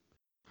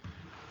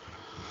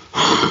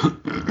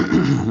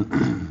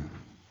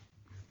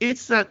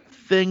 it's that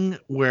thing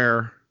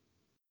where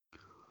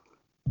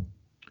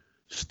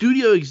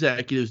studio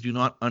executives do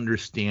not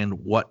understand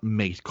what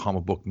makes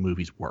comic book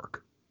movies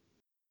work.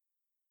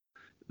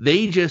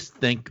 They just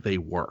think they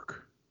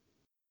work.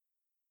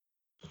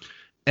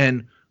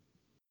 And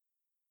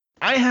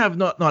I have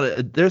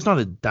there's not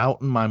a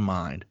doubt in my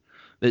mind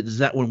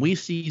that when we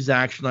see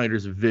Zack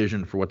Snyder's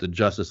vision for what the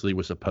Justice League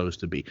was supposed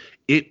to be,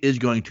 it is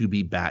going to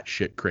be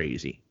batshit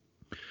crazy.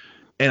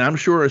 And I'm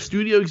sure a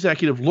studio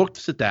executive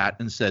looks at that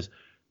and says,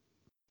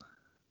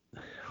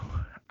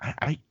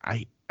 I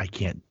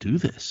can't do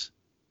this.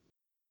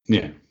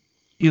 Yeah.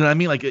 You know what I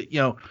mean? Like, you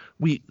know,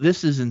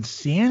 this is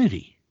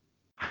insanity.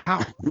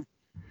 How?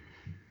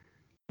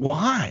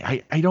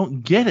 Why? I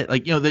don't get it.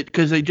 Like, you know,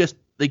 because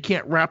they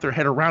can't wrap their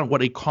head around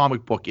what a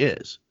comic book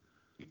is.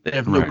 They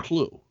have no Right.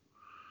 clue.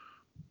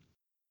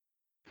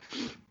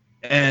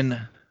 And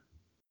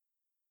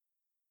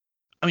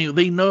I mean,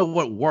 they know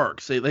what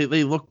works. They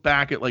look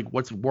back at like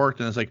what's worked,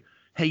 and it's like,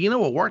 hey, you know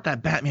what worked?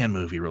 That Batman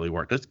movie really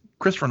worked. That's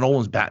Christopher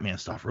Nolan's Batman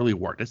stuff really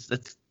worked.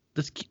 Let's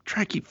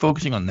try to keep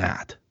focusing on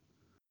that.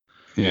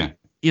 Yeah.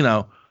 You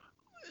know,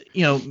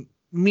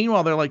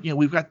 meanwhile they're like,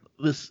 we've got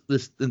this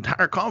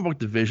entire comic book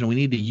division we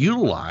need to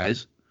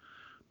utilize,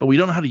 but we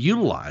don't know how to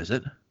utilize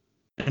it.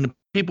 And the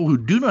people who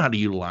do know how to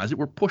utilize it,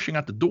 we're pushing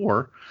out the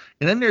door.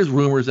 And then there's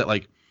rumors that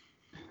like,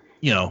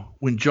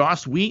 when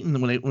Joss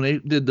Whedon, when they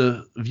did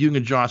the viewing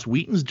of Joss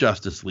Whedon's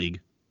Justice League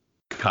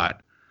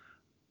cut,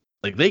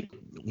 like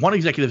one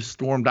executive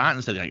stormed out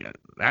and said,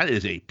 that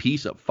is a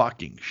piece of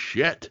fucking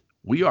shit.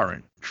 We are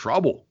in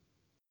trouble.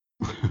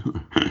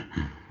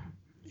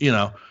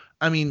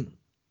 I mean,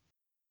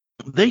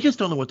 they just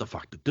don't know what the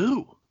fuck to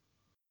do.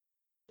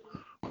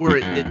 Where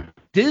at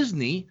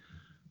Disney,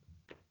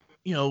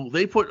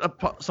 they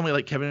put somebody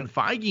like Kevin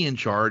Feige in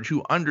charge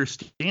who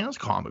understands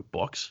comic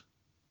books,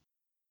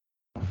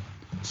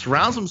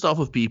 surrounds himself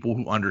with people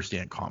who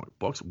understand comic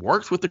books,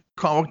 works with the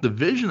comic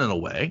division in a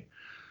way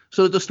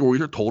so that the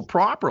stories are told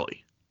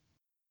properly.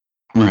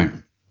 Right.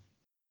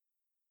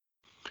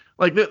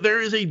 Like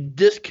there is a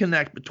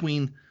disconnect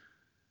between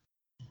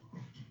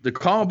the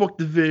comic book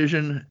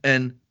division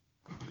and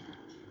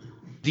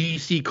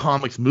DC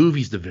Comics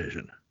movies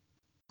division.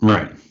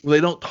 Right.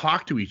 They don't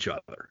talk to each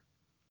other.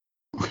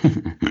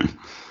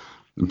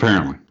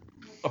 Apparently.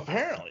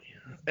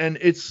 And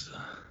it's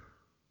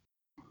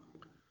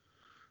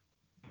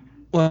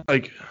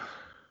like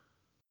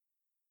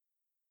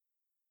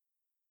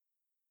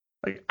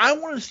I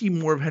want to see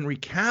more of Henry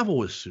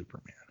Cavill as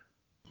Superman.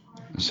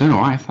 So do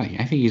I. I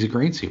think he's a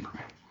great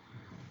Superman.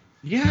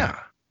 Yeah.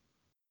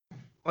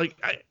 Like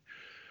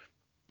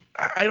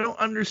I don't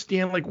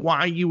understand like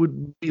why you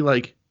would be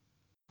like,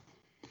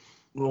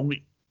 well,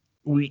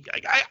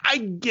 I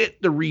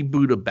get the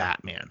reboot of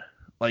Batman.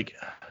 Like,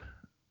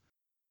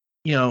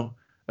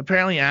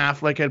 apparently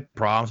Affleck had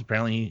problems.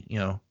 Apparently,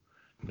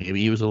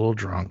 maybe he was a little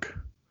drunk.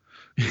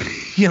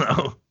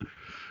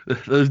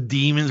 Those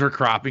demons were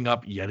cropping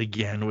up yet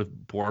again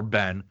with poor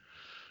Ben.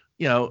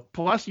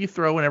 Plus you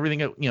throw in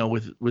everything,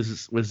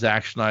 with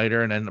Zack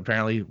Snyder and then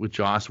apparently with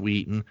Joss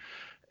Whedon.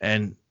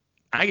 And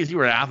I guess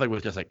Affleck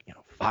was just like,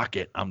 fuck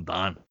it, I'm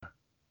done.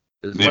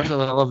 As much as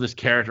I love this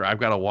character, I've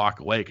got to walk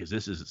away because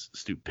this is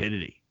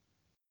stupidity.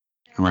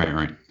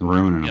 Right.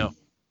 Ruining him.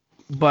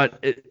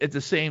 But at the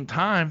same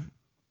time,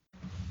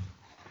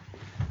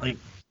 like,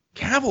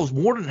 Cavill's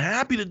more than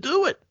happy to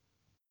do it.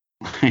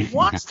 He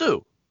wants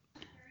to.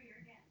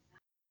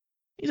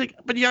 He's like,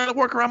 but you got to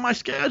work around my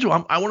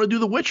schedule. I want to do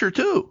The Witcher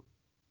too.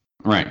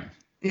 Right.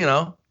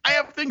 I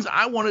have things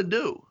I want to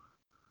do.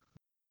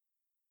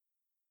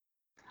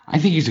 I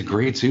think he's a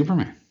great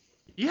Superman.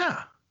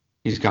 Yeah.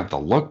 He's got the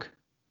look.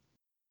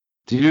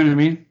 Do you know what I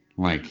mean?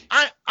 Like,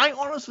 I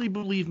honestly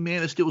believe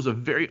Man of Steel was a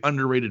very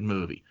underrated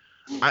movie.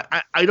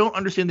 I don't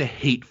understand the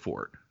hate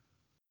for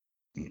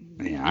it.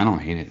 Yeah, I don't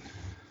hate it.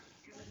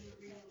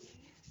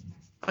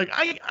 Like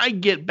I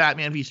get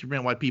Batman v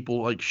Superman, why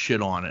people like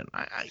shit on it.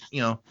 I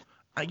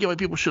get why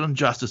people shit on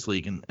Justice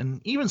League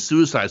and even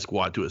Suicide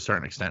Squad to a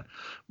certain extent.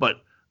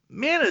 But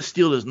Man of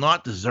Steel does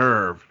not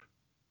deserve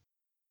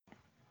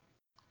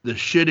the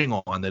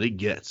shitting on that it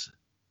gets.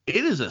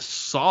 It is a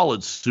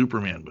solid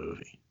Superman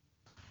movie.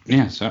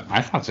 Yeah, so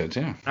I thought so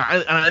too.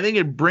 I think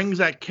it brings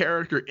that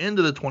character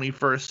into the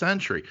 21st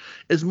century.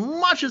 As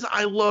much as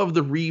I love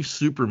the Reeves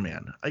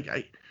Superman,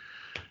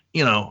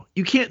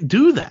 you can't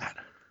do that.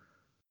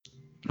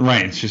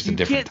 Right, it's just a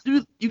different.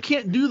 You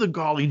can't do the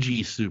Golly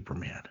G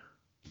Superman.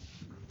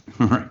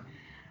 Right.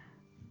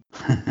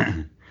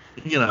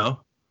 Yeah,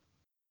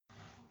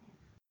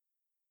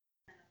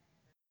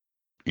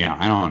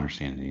 I don't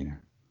understand it either.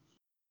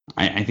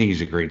 I think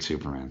he's a great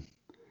Superman.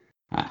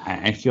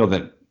 I feel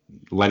that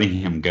letting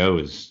him go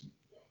is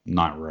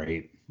not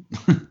right.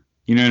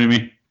 You know what I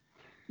mean?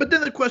 But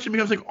then the question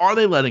becomes like, are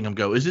they letting him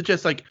go? Is it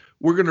just like,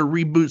 we're going to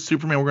reboot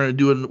Superman, we're going to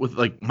do it with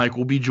like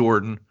Michael B.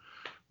 Jordan,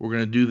 we're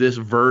going to do this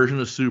version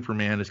of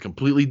Superman that's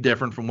completely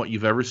different from what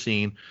you've ever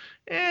seen,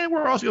 and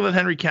we're also going to let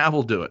Henry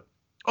Cavill do it.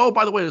 Oh,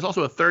 by the way, there's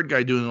also a third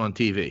guy doing it on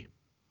TV.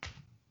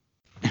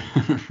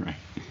 Right.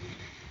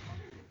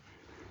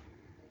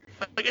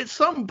 Like at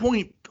some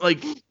point,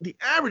 like the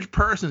average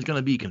person is going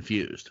to be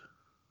confused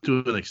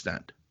to an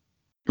extent.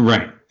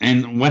 Right.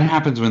 And what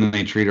happens when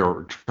they try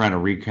to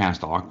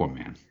recast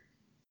Aquaman?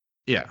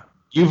 Yeah.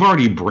 You've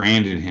already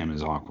branded him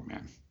as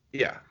Aquaman.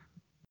 Yeah.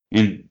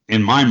 In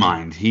my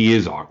mind, he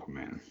is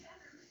Aquaman.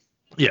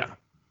 Yeah.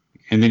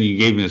 And then you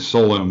gave him a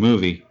solo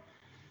movie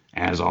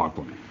as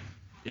Aquaman.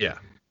 Yeah.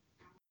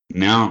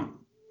 Now,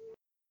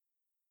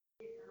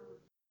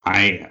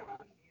 I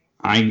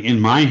in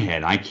my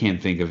head, I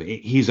can't think of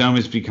it. He's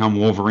almost become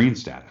Wolverine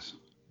status.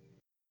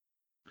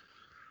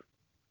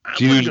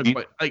 Do you know what I mean?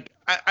 Like,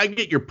 I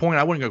get your point.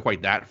 I wouldn't go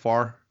quite that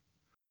far.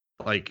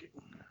 Like,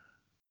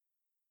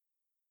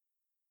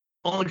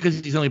 only because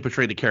he's only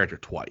portrayed the character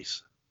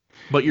twice.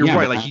 But you're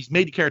right. Like, he's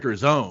made the character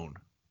his own.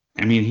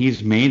 I mean,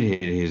 he's made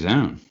it his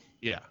own.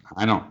 Yeah.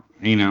 I don't,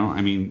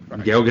 I mean,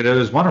 Right. Gal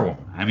Gadot's Wonder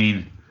Woman. I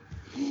mean,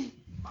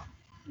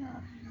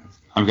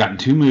 I've gotten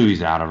 2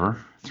 movies out of her,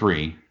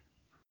 3,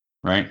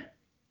 right?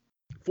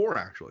 4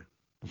 actually.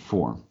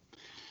 4.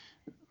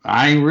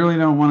 I really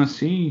don't want to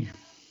see.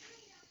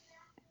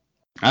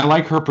 I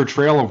like her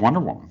portrayal of Wonder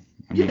Woman.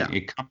 I mean,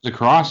 it comes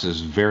across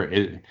as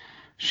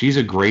she's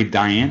a great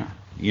Diana.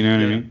 You know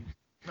what I mean?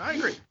 I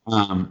agree.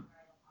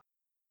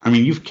 I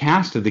mean, you've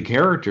casted the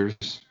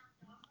characters.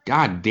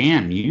 God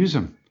damn, use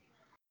them.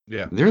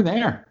 Yeah. They're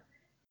there.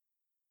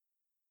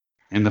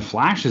 And the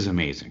Flash is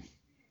amazing.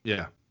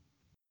 Yeah.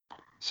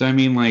 So I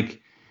mean,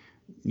 like,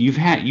 you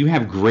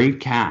have great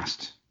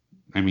cast.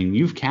 I mean,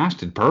 you've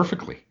casted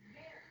perfectly.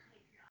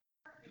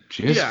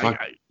 Just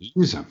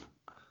use them.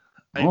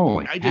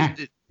 Holy heck.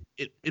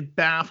 It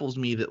baffles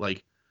me that,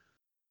 like,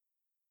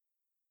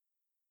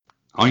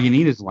 all you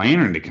need is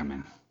Lantern to come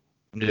in.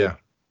 Yeah.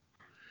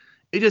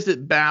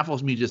 It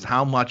baffles me just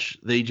how much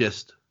they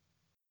just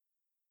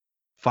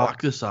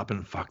fuck this up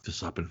and fuck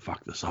this up and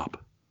fuck this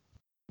up.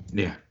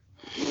 Yeah.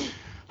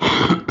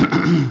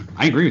 I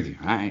agree with you.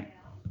 I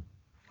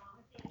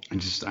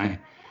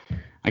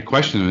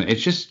question it.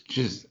 It's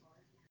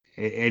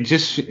it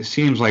just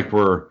seems like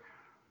we're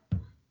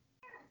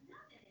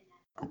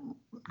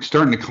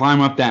starting to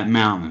climb up that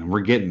mountain.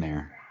 We're getting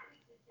there.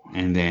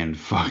 And then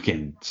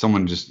fucking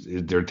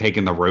they're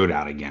taking the road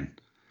out again.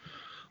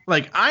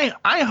 Like,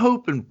 I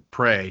hope and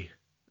pray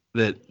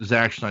that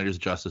Zack Snyder's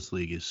Justice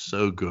League is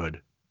so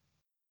good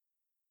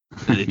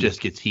that it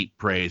just gets heap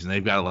praise, and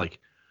they've got to, like,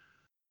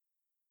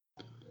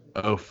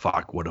 oh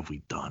fuck, what have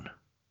we done?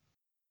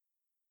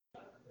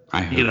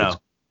 I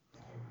hope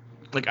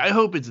like, I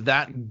hope it's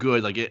that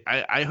good. Like,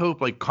 I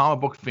hope, like,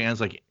 comic book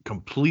fans, like,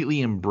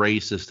 completely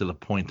embrace this to the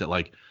point that,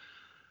 like,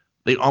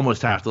 they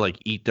almost have to, like,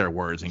 eat their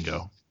words and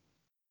go,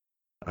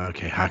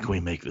 okay, how can we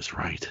make this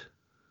right?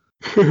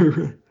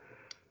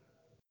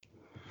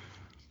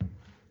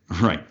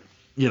 Right.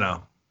 You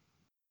know.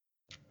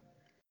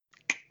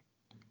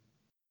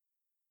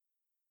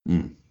 I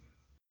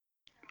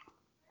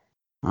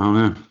don't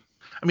know.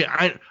 I mean,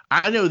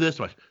 I know this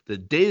much. The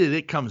day that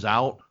it comes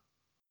out,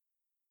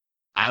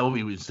 I will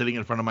be sitting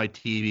in front of my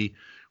TV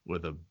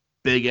with a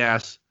big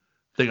ass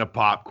thing of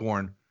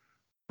popcorn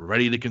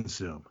ready to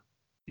consume.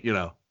 You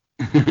know.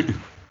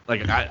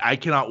 Like, I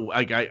cannot,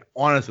 like, I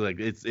honestly, like,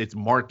 it's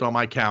marked on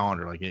my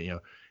calendar, like,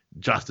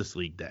 Justice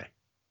League Day.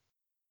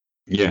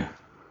 Yeah.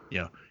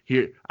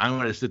 Here, I'm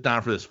going to sit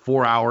down for this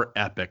 4-hour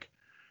epic,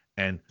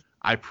 and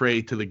I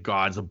pray to the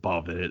gods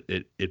above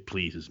that it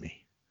pleases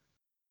me.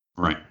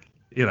 Right.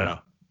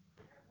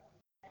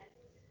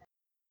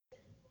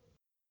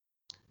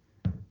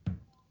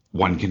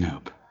 One can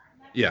hope.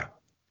 Yeah.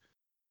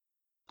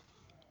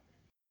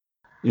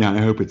 Yeah, I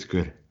hope it's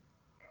good.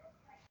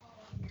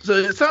 So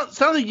it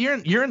sounds like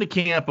you're in the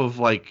camp of,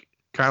 like,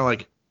 kind of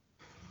like,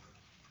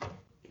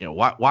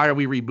 why are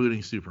we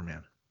rebooting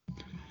Superman?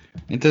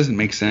 It doesn't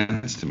make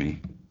sense to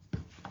me.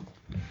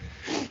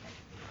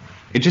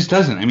 It just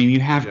doesn't. I mean, you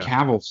have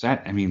Cavill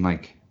set. I mean,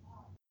 like,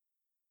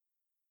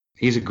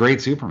 he's a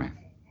great Superman.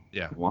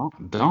 Yeah. Well,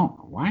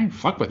 why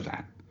fuck with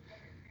that?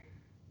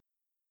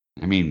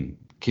 I mean,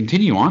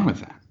 continue on with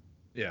that.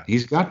 Yeah.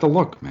 He's got the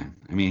look, man.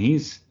 I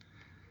mean,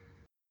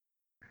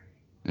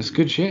 that's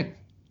good shit.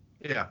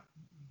 Yeah.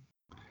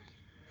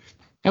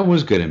 That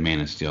was good in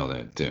Man of Steel,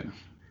 though, too.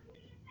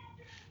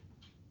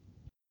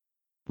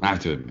 I have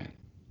to admit.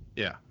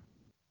 Yeah.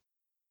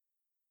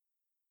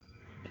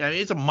 Yeah, I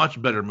mean, it's a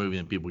much better movie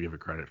than people give it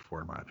credit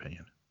for, in my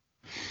opinion.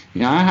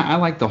 Yeah, I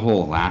like the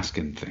whole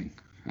Alaskan thing.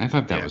 I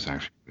thought that was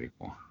actually pretty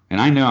cool. And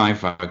I know I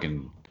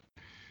fucking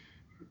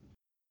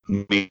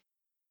made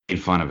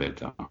fun of it,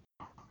 though.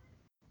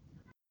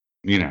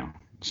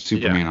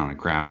 Superman on a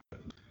crowd.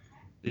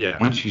 Yeah.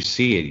 Once you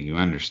see it, you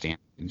understand.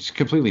 It just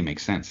completely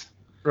makes sense.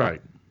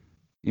 Right.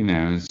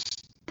 It's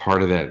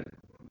part of that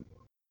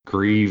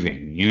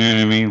grieving. You know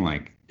what I mean?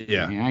 Like,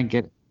 yeah, I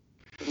get it.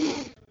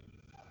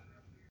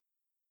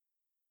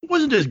 It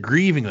wasn't just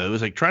grieving, though. It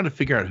was like trying to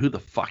figure out who the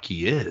fuck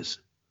he is.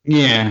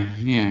 Yeah,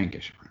 I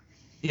guess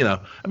you're right.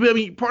 I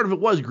mean, part of it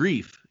was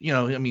grief.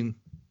 I mean,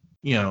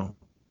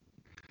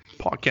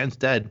 Paul Kent's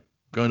dead,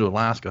 going to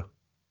Alaska.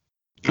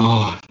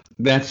 Oh,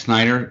 that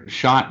Snyder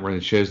shot where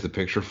it shows the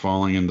picture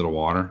falling into the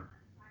water.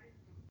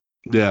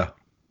 Yeah.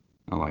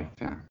 I like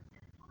that.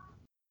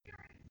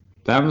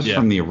 That was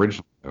from the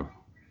original, though.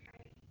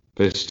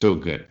 But it's still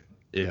good.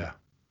 Yeah.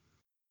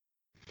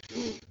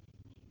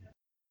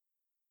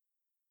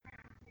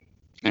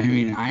 I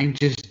mean, I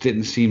just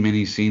didn't see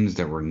many scenes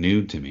that were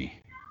new to me.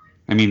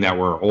 I mean, that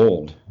were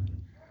old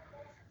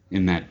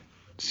in that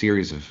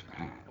series of...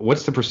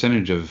 What's the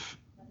percentage of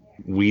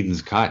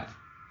Whedon's cut?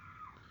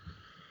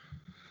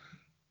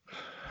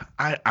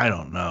 I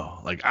don't know.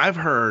 Like, I've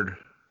heard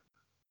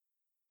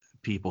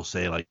people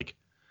say, like,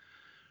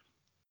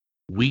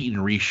 Whedon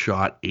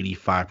reshot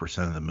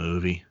 85% of the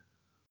movie.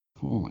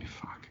 Holy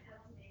fuck.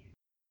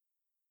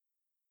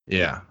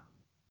 Yeah.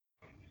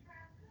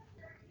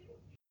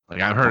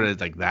 Like, I've heard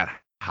it's like that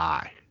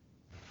high.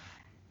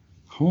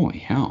 Holy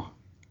hell.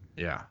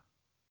 Yeah.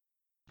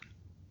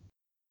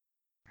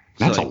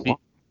 That's So, a lot.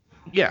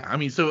 Yeah,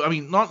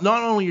 not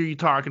only are you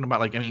talking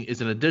about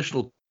it's an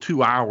additional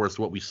 2 hours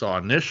to what we saw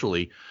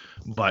initially,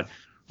 but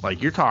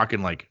like you're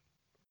talking like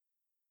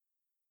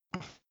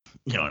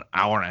an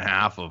hour and a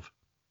half of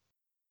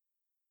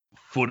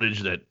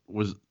footage that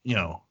was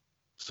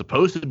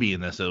supposed to be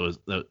in this. It was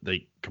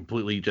they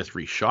completely just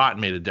reshot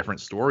and made a different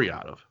story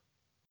out of.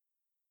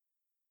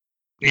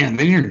 Yeah, and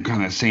then you're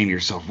kind of saying to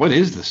yourself, what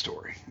is the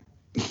story?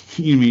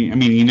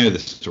 The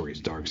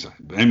story's dark side,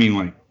 but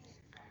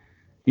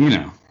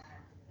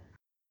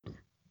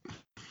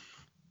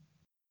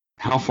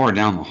how far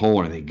down the hole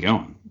are they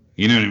going?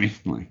 You know what I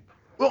mean?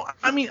 Well,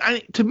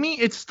 to me,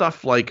 it's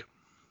stuff like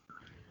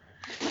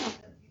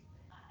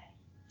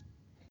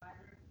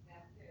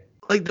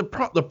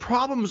the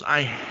problems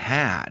I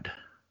had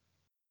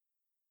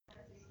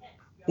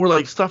were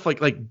like stuff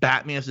like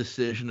Batman's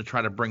decision to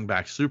try to bring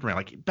back Superman.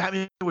 Like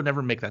Batman would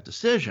never make that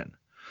decision.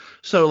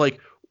 So like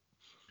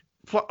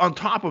on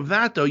top of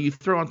that, though, you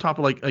throw on top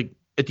of like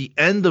at the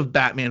end of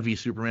Batman v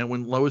Superman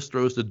when Lois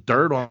throws the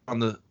dirt on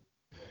the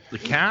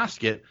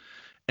casket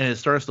and it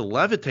starts to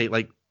levitate,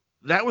 like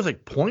that was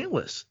like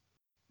pointless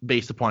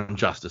based upon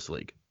Justice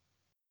League.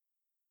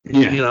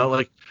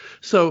 Yeah.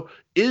 So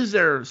is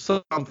there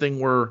something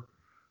where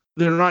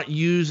they're not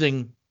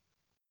using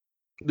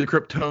the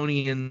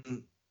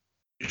Kryptonian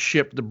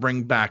ship to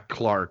bring back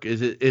Clark?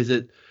 Is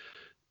it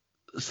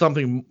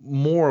something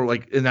more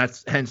like, and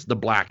that's hence the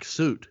black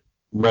suit?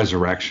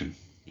 Resurrection.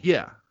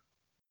 Yeah.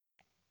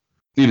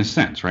 In a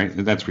sense, right?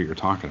 That's what you're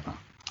talking about.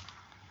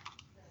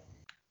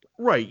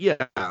 Right. Yeah.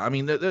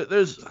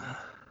 There's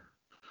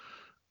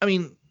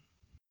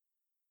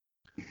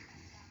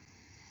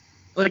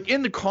like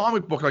in the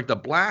comic book, like the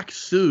black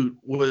suit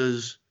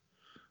was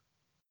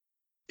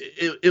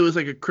it was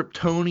like a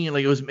Kryptonian,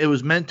 like it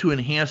was meant to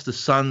enhance the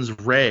sun's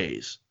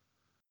rays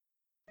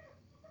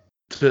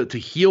to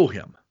heal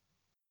him.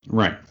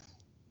 Right.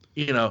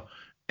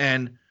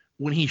 And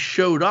when he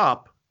showed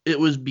up, it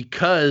was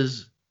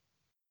because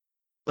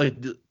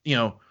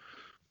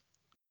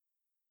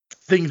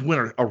things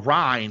went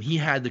awry and he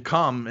had to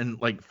come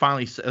and like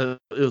finally it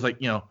was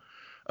like,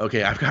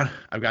 okay, I've got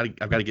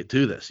to get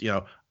to this.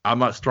 I'm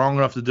not strong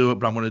enough to do it,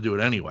 but I'm going to do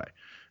it anyway.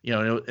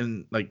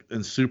 And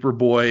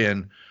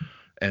Superboy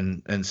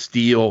and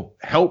Steel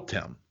helped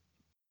him.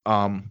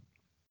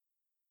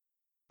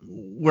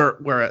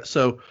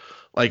 So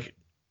like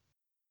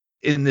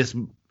in this,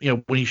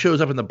 when he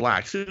shows up in the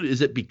black suit,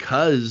 is it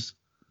because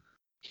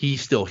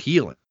he's still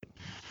healing?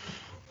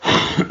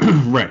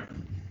 Right.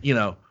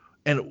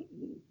 And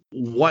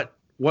what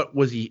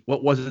was it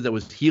that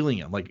was healing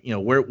him? Like,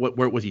 where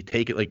was he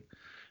taking? Like,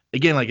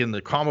 again, like in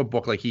the comic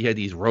book, like he had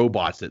these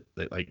robots that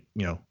like,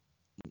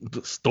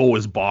 stole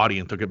his body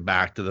and took it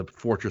back to the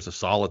Fortress of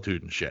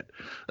Solitude and shit.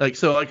 Like,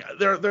 so like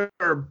there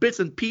are bits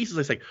and pieces.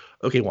 It's like,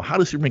 okay, well, how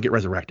does Superman get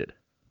resurrected?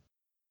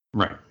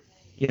 Right.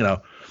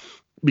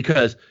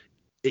 Because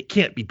it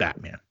can't be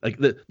Batman. Like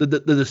the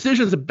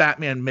decisions that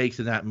Batman makes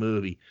in that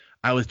movie,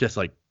 I was just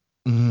like,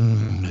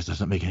 this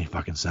doesn't make any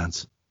fucking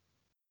sense.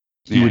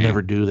 He would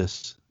never do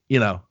this,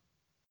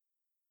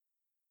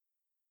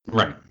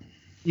 Right.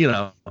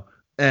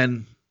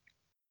 And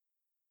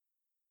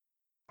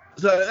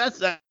so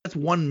that's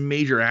one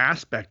major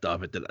aspect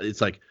of it that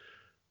it's like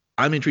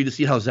I'm intrigued to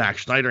see how Zack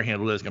Snyder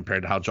handled this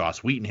compared to how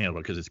Joss Whedon handled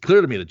it, because it's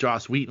clear to me that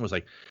Joss Whedon was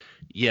like,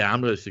 yeah,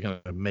 I'm just going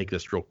to make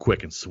this real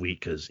quick and sweet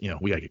because,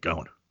 we got to get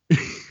going.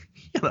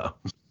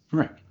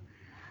 Right.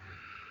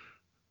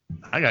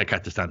 I got to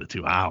cut this down to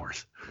 2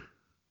 hours.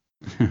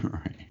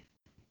 Right.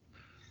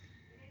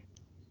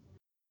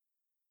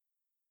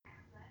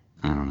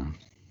 I don't know.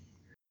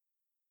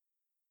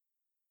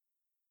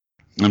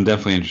 I'm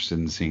definitely interested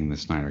in seeing the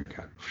Snyder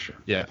Cut for sure.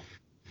 Yeah.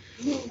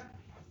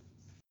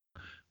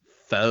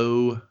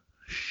 Faux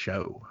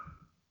show.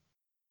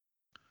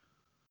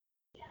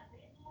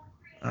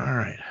 All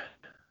right.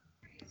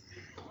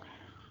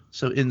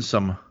 So in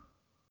some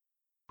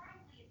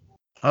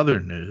other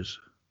news,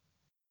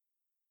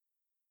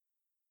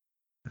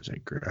 as I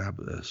grab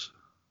this.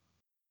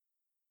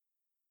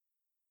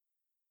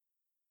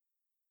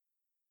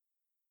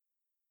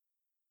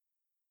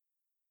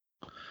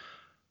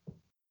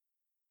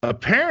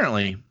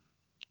 Apparently,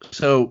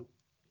 so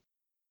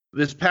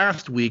this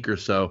past week or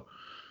so,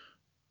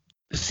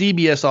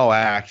 CBS All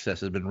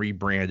Access has been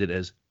rebranded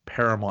as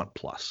Paramount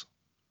Plus.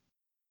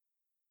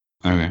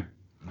 Okay.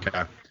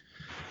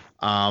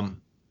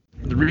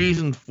 The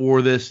reason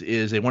for this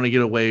is they want to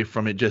get away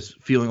from it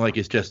just feeling like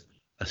it's just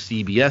a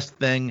CBS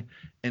thing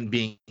and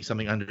being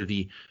something under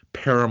the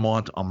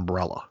Paramount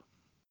umbrella.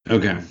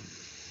 Okay.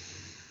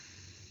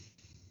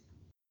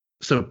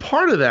 So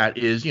part of that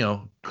is,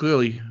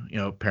 clearly,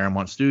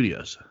 Paramount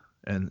Studios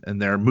and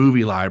their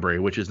movie library,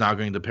 which is now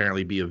going to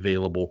apparently be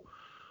available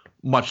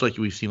much like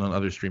we've seen on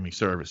other streaming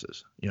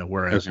services,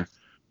 whereas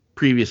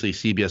previously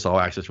CBS All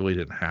Access really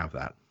didn't have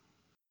that.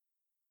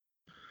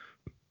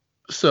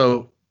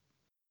 So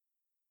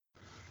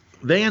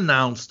they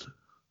announced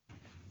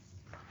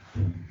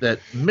that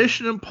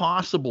Mission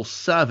Impossible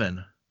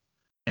 7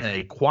 and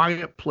A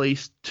Quiet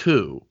Place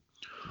 2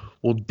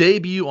 will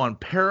debut on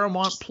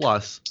Paramount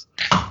Plus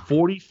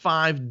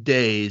 45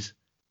 days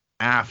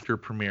after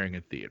premiering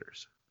in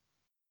theaters.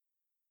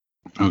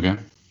 Okay.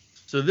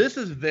 So this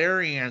is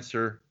their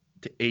answer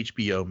to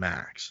HBO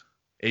Max.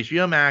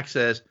 HBO Max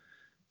says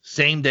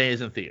same day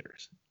as in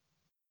theaters.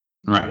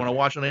 Right. If you want to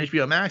watch on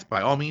HBO Max,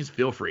 by all means,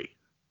 feel free.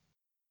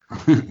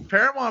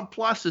 Paramount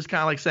Plus is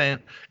kind of like saying,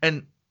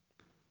 and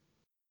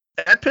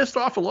that pissed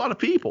off a lot of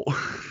people,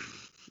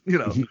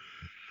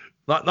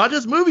 not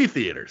just movie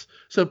theaters.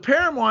 So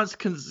Paramount's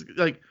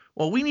like,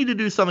 well, we need to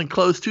do something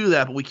close to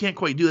that, but we can't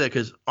quite do that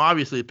because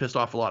obviously it pissed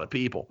off a lot of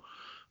people.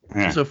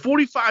 Yeah. So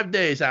 45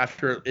 days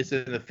after it's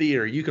in the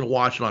theater, you can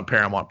watch it on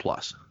Paramount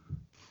Plus.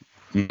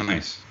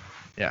 Nice.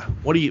 Yeah.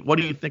 What do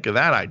you think of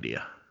that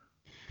idea?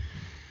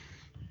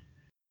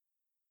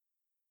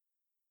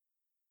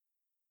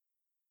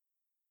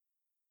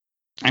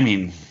 I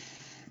mean,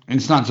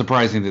 it's not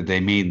surprising that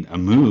they made a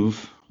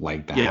move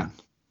like that. Yeah.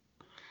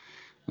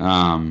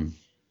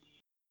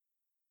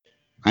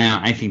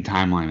 I think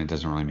timeline, it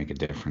doesn't really make a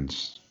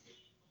difference.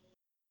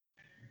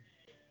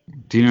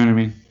 Do you know what I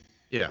mean?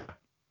 Yeah.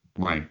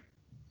 Like,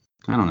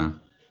 I don't know.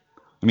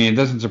 I mean, it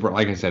doesn't surprise.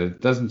 Like I said,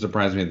 it doesn't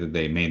surprise me that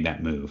they made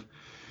that move.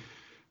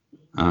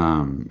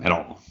 At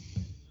all.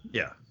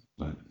 Yeah.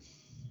 But.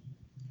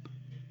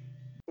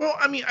 Well,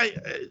 I mean,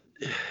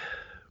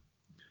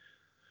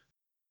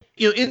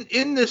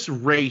 in this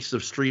race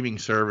of streaming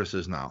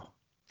services now,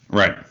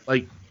 right?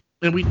 Like,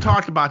 and we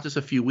talked about this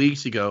a few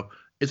weeks ago.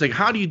 It's like,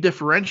 how do you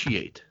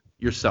differentiate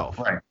yourself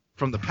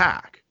from the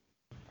pack?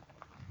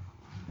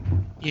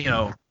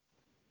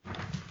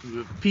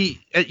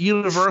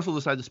 Universal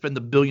decided to spend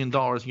 $1 billion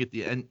and get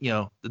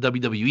the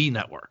WWE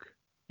network.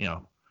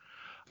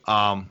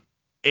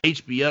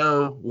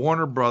 HBO,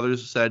 Warner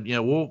Brothers said,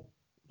 we'll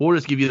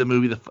just give you the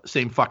movie the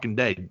same fucking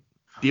day.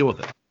 Deal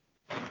with it.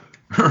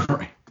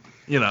 Right.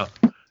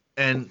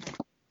 And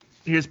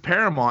here's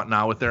Paramount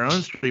now with their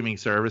own streaming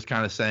service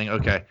kind of saying,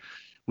 okay,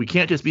 we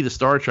can't just be the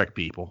Star Trek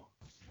people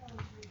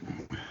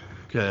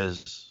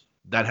because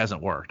that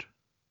hasn't worked.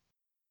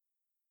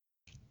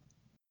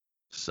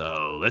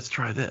 So let's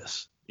try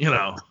this,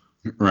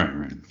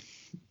 Right.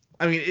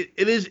 I mean,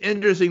 it is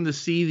interesting to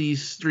see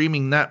these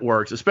streaming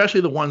networks,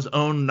 especially the ones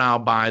owned now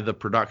by the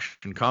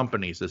production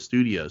companies, the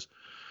studios,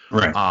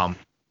 right?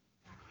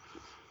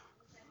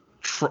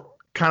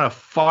 Kind of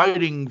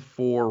fighting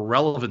for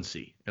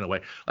relevancy in a way.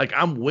 Like,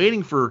 I'm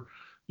waiting for,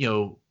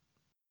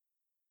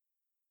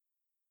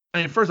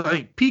 first, I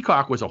think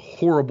Peacock was a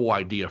horrible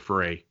idea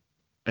for a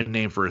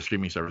name for a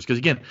streaming service because,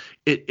 again,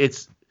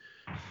 it's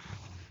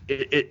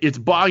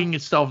bogging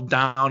itself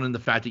down in the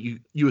fact that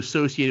you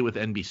associate it with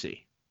NBC.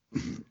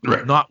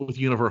 Right. Not with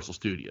Universal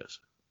Studios.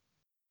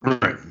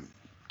 Right.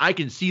 I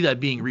can see that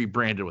being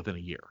rebranded within a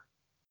year.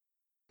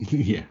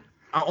 Yeah.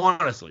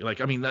 Honestly,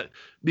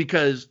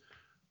 because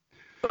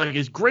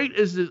as great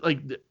as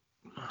having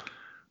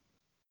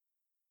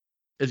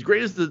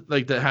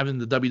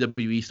the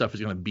WWE stuff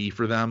is going to be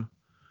for them,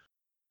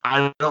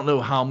 I don't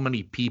know how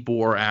many people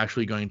are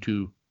actually going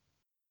to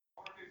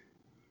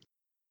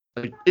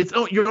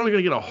you're only going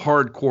to get a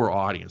hardcore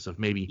audience of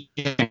maybe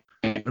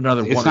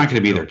another. It's not going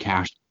to be their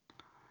cash.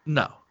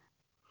 No.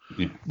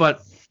 Yeah.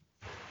 But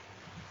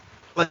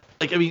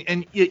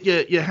and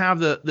you have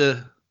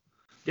the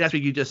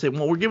aspect you just say,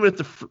 well, we're giving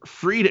it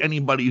free to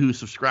anybody who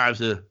subscribes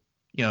to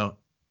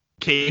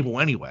cable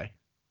anyway.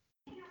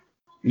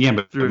 Yeah,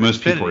 but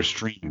most people are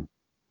streaming.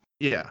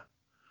 Yeah,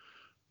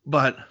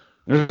 but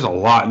there's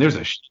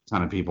a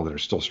ton of people that are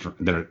still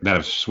that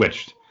have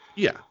switched.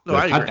 Yeah, no,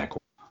 I agree.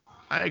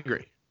 I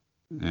agree.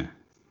 Yeah,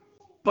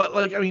 but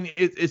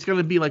it's going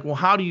to be like, well,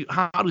 how do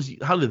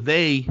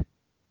they?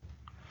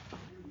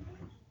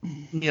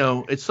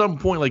 At some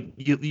point, like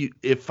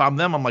if I'm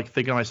them, I'm like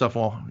thinking to myself,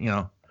 well, we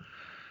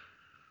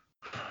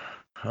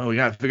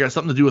got to figure out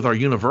something to do with our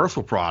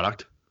Universal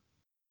product.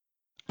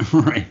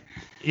 Right.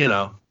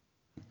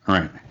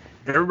 Right.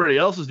 Everybody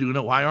else is doing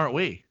it. Why aren't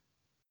we?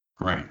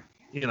 Right.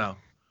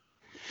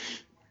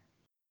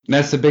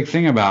 That's the big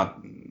thing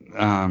about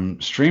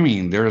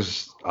streaming.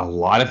 There's a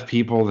lot of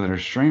people that are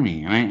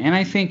streaming, and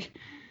I think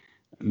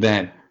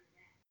that,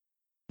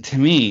 to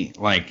me,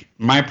 like,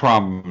 my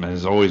problem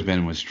has always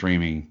been with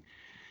streaming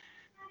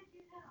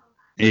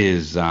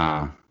is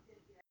hockey,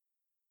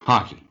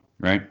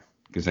 right?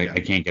 Because I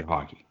can't get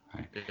hockey.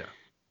 Right? Yeah.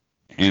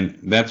 And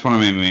that's one of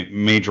my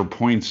major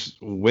points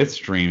with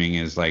streaming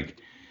is,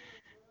 like,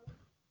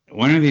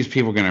 when are these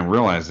people going to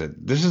realize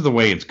that this is the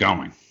way it's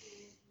going?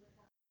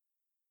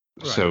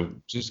 Right. So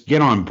just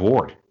get on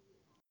board.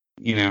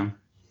 I don't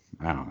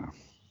know.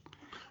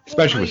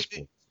 Especially with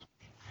sports.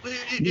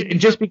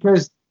 Just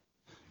because.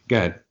 Go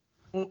ahead.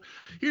 Well,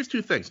 here's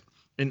two things,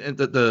 and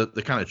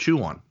the kind of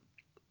chew on.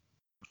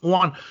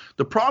 One,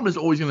 the problem is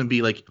always going to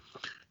be, like,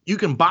 you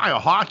can buy a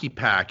hockey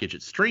package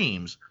at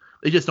streams.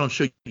 They just don't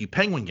show you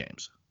Penguin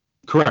games.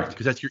 Correct.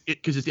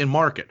 Because it's in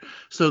market.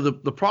 So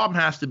the problem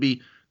has to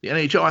be the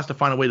NHL has to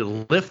find a way to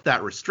lift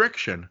that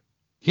restriction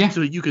Yeah.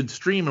 So you could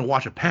stream and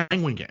watch a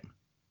Penguin game.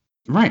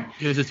 Right.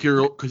 Because it's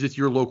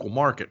your local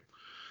market.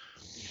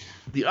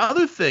 The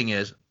other thing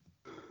is,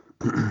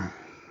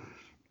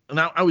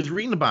 now I was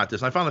reading about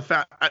this. And I found the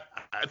fact.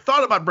 I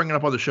thought about bringing it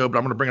up on the show, but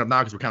I'm going to bring it up now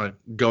because we're kind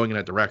of going in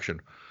that direction.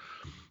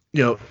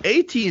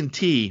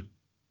 AT&T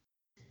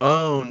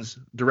owns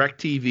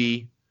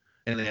DirecTV,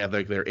 and they have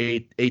like their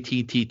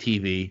AT&T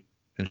TV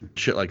and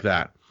shit like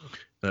that.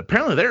 And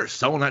apparently, they're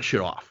selling that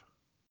shit off.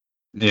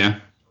 Yeah.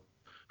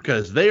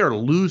 Because they are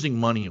losing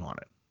money on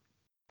it.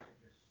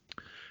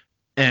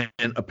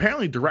 And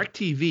apparently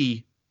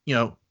DirecTV,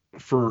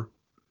 for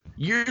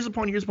years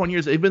upon years upon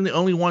years, they've been the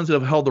only ones that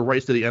have held the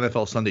rights to the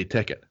NFL Sunday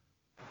Ticket.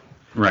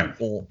 Right.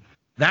 Well,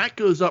 that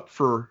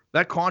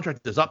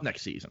contract is up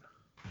next season.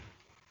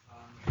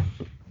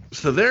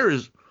 So there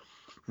is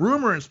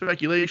rumor and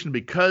speculation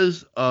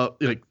because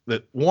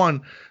that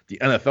one, the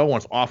NFL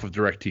wants off of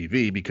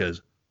DirecTV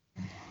because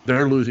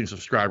they're losing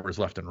subscribers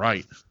left and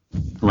right.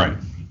 Right.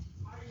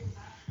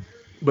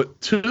 But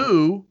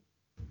two,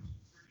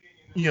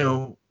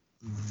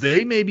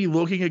 they may be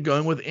looking at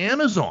going with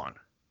Amazon.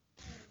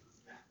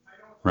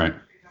 Right.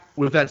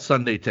 With that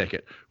Sunday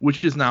Ticket,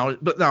 which is now,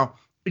 but now,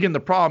 again, the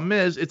problem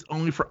is it's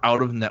only for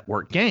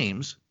out-of-network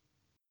games.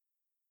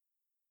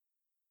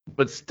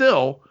 But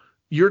still,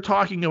 you're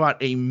talking about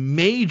a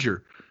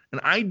major,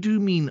 and I do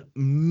mean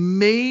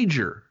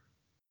major,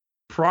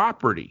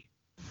 property.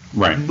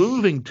 Right.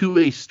 Moving to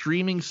a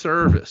streaming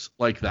service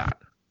like that.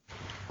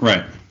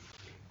 Right.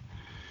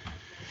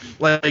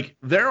 Like,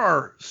 there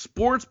are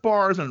sports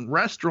bars and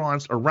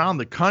restaurants around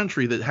the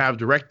country that have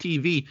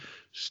DirecTV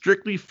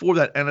strictly for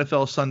that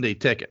NFL Sunday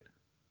Ticket.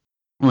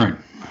 Right.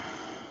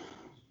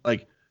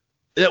 Like,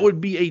 that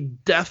would be a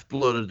death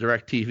blow to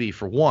DirecTV,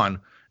 for one.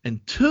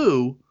 And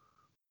two,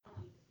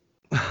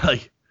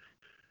 like,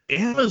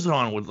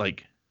 Amazon would,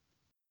 like,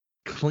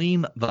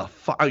 clean the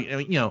fuck. I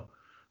mean,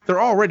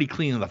 they're already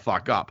cleaning the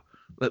fuck up.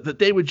 That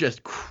they would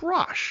just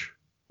crush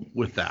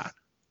with that.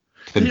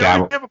 They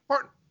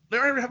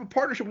already have a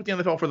partnership with the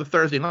NFL for the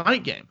Thursday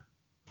night game.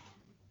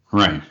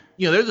 Right.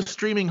 They're the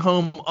streaming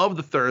home of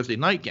the Thursday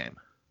night game.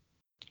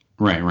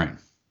 Right.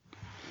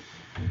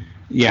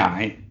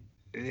 Yeah,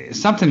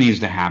 something needs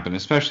to happen,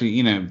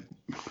 especially the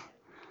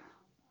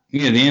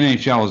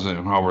NHL is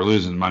we're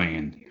losing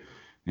money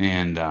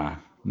and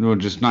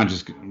just not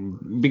just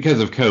because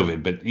of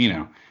COVID, but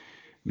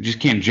we just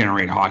can't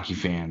generate hockey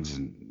fans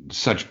and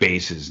such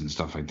bases and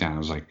stuff like that. I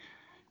was like,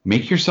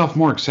 make yourself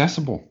more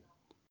accessible.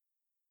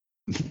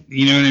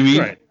 You know what I mean?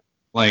 Right.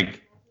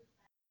 Like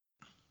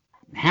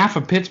half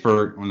of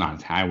Pittsburgh, well,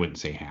 I wouldn't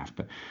say half,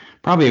 but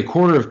probably a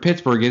quarter of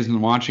Pittsburgh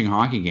isn't watching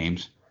hockey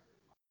games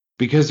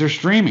because they're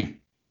streaming,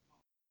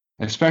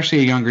 especially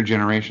a younger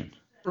generation.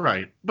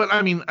 Right. But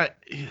I mean,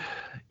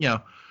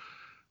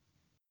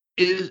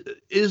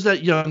 is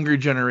that younger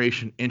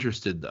generation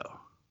interested though?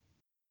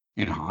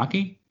 In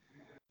hockey?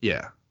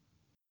 Yeah.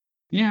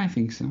 Yeah, I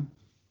think so.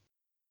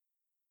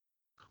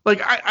 Like,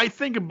 I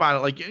think about it,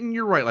 like, and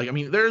you're right. Like, I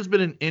mean, there's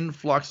been an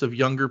influx of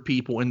younger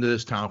people into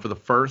this town for the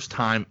first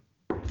time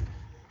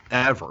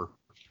ever.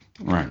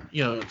 Right.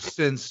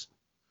 Since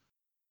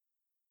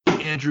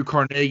Andrew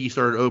Carnegie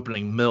started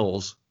opening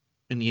mills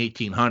in the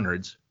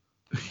 1800s.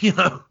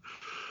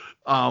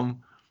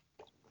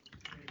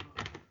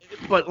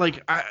 But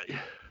like,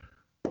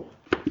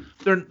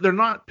 they're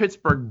not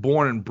Pittsburgh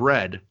born and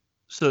bred,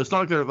 so it's not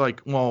like they're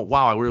like, well,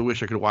 wow, I really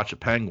wish I could watch the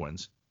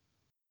Penguins.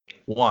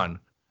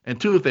 One. And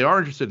two, if they are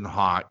interested in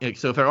hockey,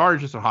 so if they are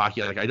interested in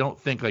hockey, like, I don't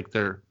think like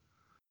they're,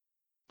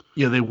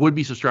 they would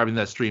be subscribing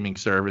to that streaming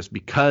service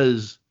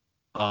because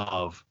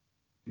of,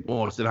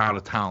 well, it's an out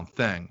of town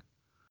thing.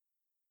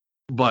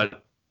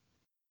 But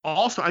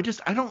also, I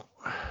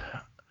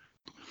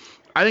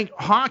think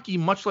hockey,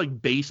 much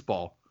like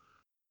baseball,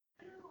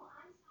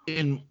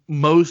 in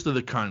most of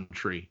the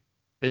country,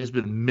 has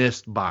been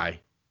missed by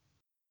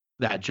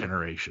that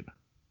generation.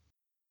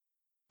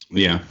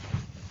 Yeah.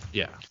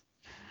 Yeah.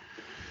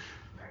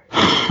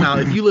 Now,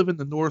 if you live in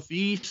the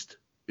Northeast,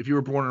 if you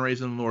were born and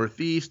raised in the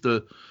Northeast,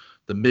 the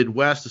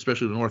Midwest,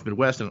 especially the North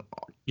Midwest, and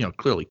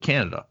clearly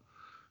Canada,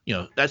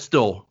 that's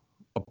still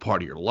a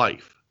part of your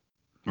life.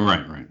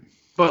 Right.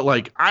 But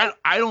like, I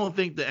don't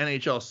think the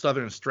NHL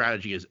Southern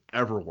strategy has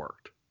ever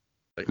worked.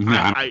 Like,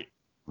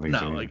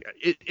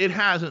 it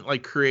hasn't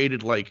like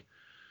created like,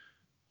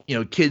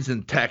 kids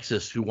in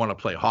Texas who want to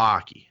play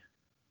hockey.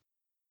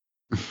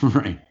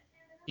 Right.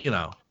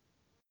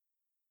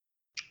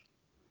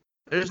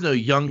 There's no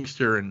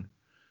youngster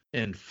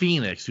in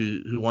Phoenix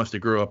who wants to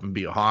grow up and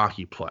be a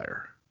hockey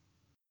player.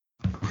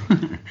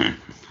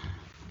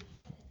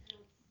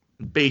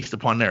 Based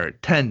upon their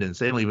attendance,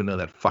 they don't even know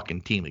that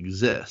fucking team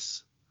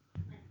exists.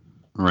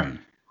 Right.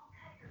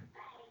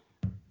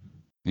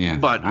 Yeah.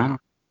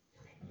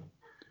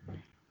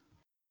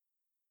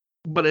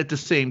 But at the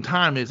same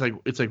time, it's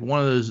like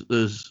one of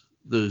those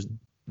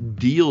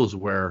deals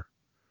where,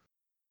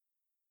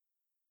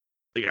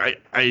 like,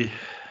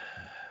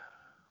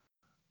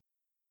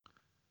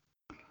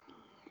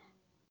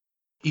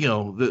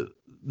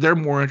 they're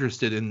more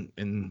interested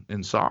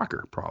in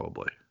soccer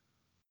probably.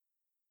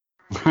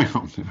 I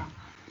don't know.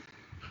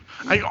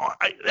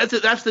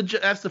 That's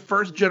the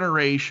first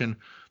generation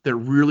that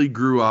really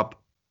grew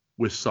up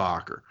with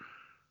soccer.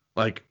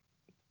 Like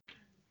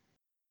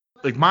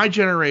my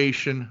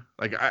generation,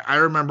 like I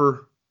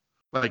remember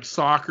like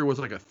soccer was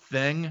like a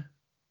thing,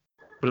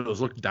 but it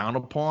was looked down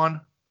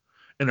upon,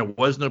 and there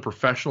was no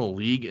professional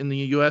league in the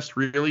U.S.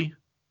 really.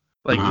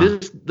 Like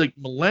the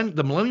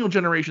millennial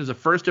generation is the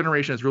first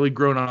generation that's really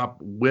grown up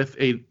with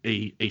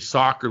a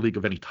soccer league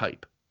of any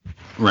type.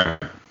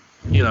 Right.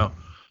 You know,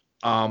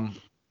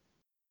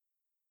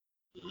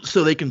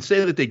 so they can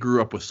say that they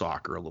grew up with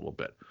soccer a little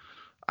bit.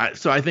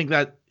 So I think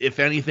that if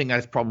anything,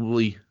 that's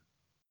probably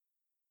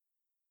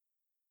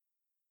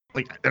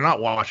like they're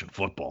not watching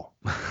football.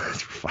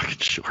 That's for fucking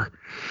sure.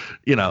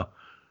 You know.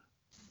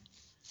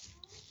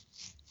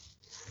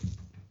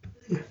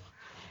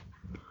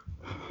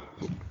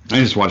 I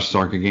just watched a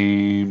soccer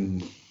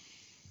game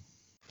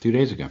 3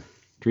 days ago.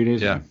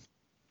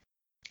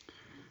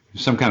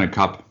 Some kind of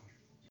cup.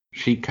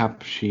 She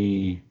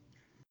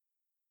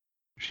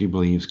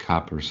believes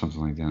cup or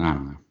something like that. I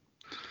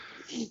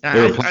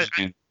don't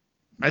know.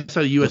 I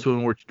saw U.S.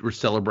 women were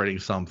celebrating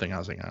something. I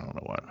was like, I don't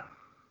know what.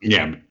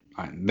 Yeah,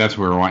 that's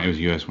where it was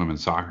U.S.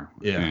 women's soccer.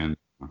 Yeah. And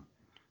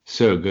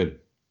so good.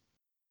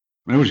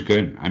 It was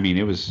good. I mean,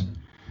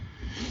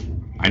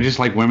 I just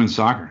like women's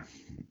soccer.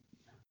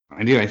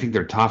 I do. I think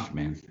they're tough,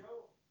 man.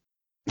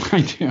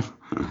 I do.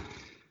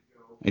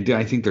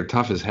 I think they're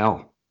tough as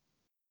hell.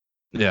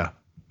 Yeah.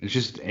 It's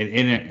just,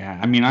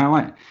 I mean,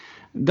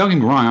 don't get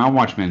me wrong, I'll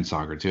watch men's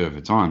soccer too if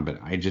it's on, but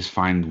I just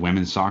find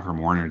women's soccer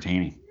more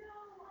entertaining.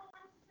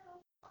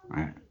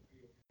 I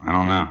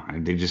don't know.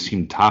 They just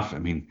seem tough. I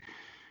mean,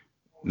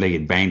 they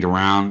get banged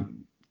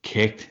around,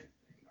 kicked,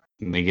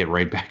 and they get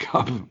right back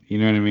up. You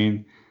know what I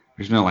mean?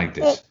 There's no like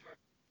this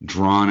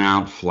drawn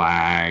out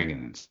flag,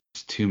 and it's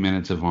 2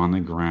 minutes of on the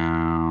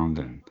ground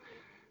and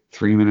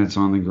 3 minutes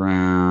on the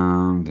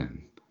ground,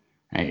 and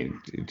hey,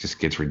 it just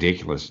gets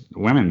ridiculous.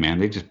 Women, man,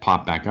 they just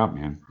pop back up,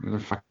 man. They're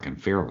fucking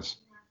fearless.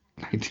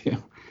 I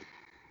do.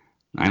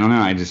 I don't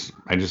know. I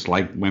just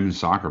like women's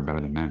soccer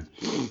better than men.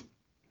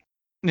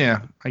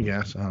 Yeah, I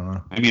guess. I don't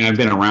know. I mean, I've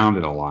been around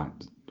it a lot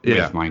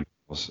with my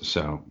girls,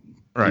 so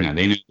right.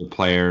 They know the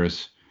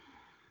players.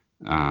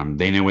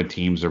 They know what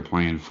teams they're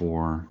playing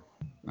for.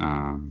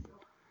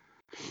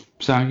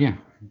 So yeah,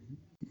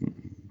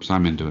 so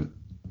I'm into it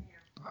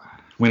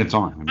when it's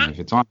on. I mean, if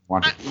it's on,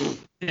 watch it.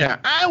 Yeah,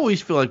 I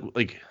always feel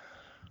like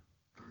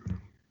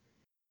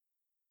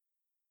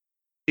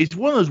it's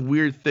one of those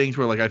weird things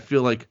where like I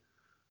feel like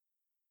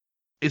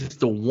it's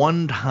the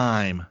one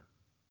time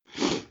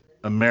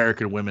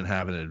American women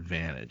have an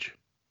advantage,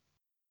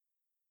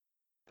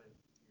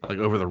 like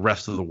over the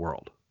rest of the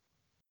world,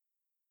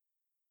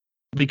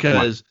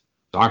 because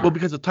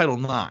of Title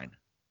IX.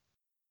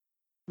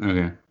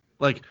 Okay.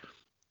 Like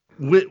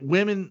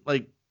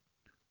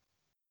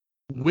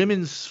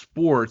women's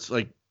sports,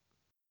 like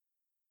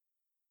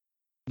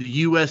the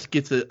U.S.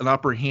 gets an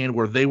upper hand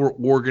where they were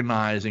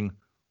organizing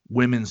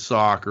women's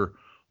soccer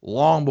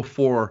long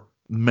before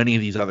many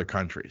of these other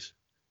countries.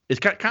 It's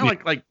kind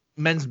of like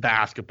men's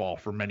basketball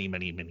for many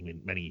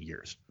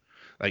years.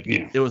 Like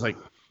it was like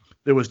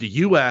there was the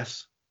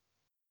U.S.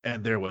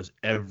 and there was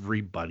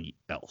everybody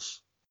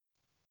else.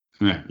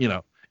 Yeah. You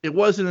know, it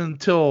wasn't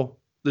until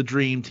the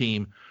Dream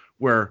Team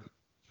where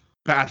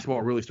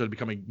basketball really started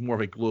becoming more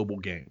of a global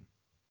game.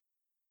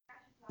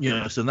 You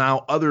know, so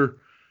now other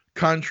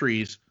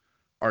countries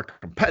are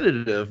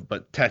competitive,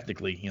 but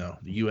technically, you know,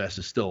 the U.S.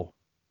 is still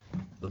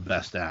the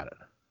best at it.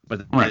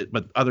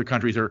 But other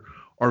countries are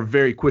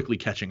very quickly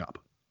catching up.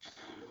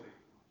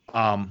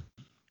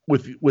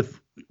 With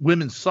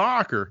women's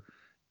soccer,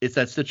 it's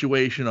that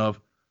situation of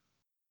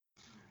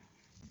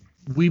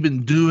we've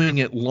been doing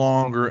it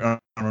longer on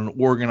an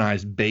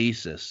organized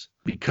basis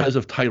because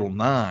of Title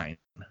IX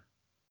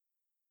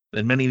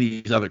than many of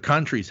these other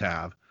countries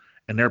have,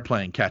 and they're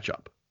playing catch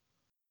up.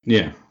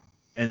 Yeah.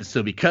 And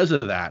so because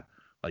of that,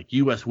 like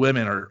U.S.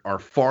 women are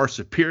far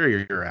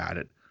superior at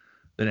it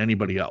than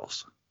anybody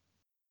else.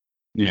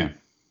 Yeah.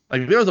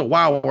 Like there was a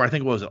while where I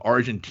think it was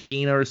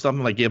Argentina or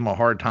something, like gave them a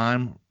hard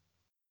time,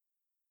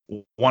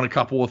 won a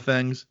couple of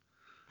things,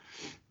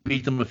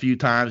 beat them a few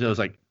times. It was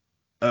like,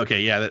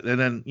 okay, yeah, and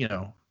then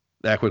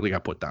that quickly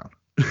got put down.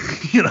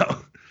 Yeah,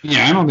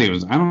 I don't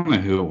know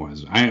who it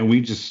was.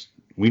 We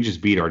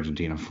just beat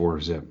Argentina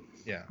 4-0.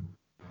 Yeah.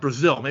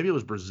 Brazil, maybe it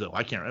was Brazil.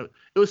 I can't remember.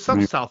 It was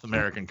some South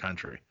American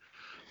country,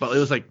 but it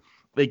was like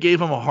they gave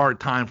them a hard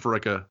time for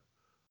like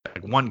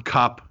one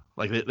cup.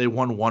 Like they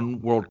won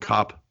one World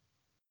Cup,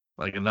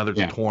 like another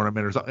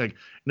tournament or something. And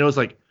it was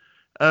like,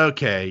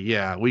 okay,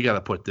 yeah, we got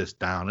to put this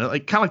down. And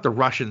like kind of like the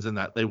Russians in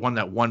that they won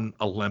that one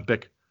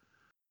Olympic,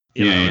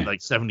 in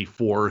like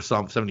 74 or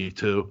something,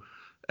 72,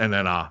 and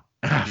then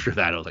after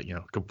that it was like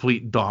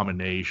complete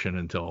domination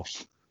until.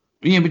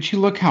 Yeah, but you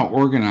look how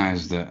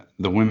organized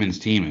the women's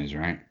team is,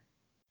 right?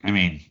 I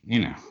mean,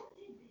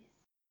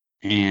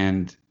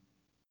 and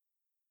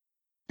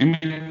I mean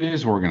it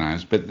is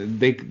organized, but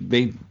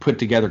they put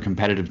together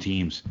competitive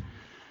teams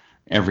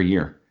every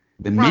year.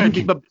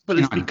 Right, but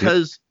it's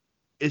because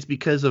it's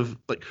because of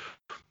like,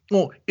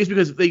 well, it's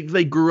because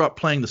they grew up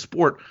playing the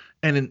sport,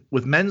 and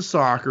with men's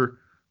soccer,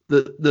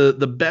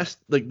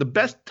 the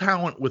best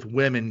talent with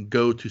women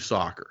go to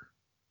soccer.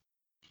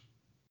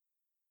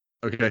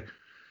 Okay,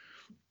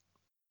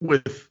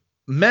 with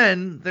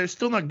men, they're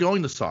still not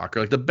going to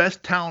soccer. Like the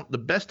best talented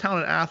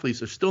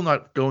athletes are still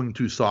not going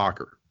to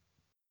soccer.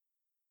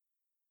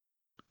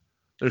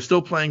 They're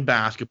still playing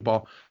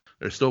basketball.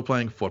 They're still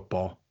playing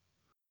football.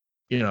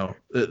 You know,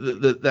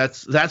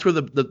 that's where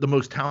the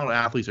most talented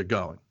athletes are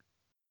going.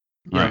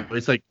 You know,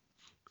 it's like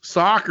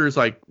soccer is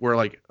like we're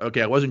like,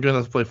 okay, I wasn't good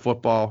enough to play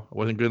football. I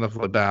wasn't good enough to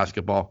play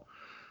basketball.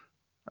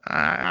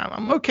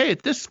 I'm okay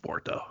at this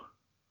sport though.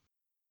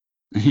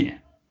 Yeah.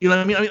 You know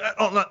what I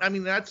mean? I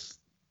mean that's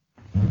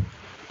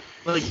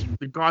like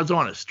the God's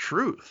honest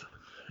truth.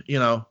 You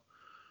know,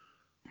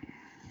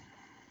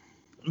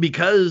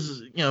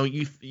 because you know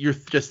you're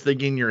just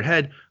thinking in your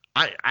head,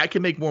 I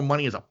can make more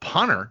money as a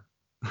punter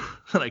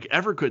than I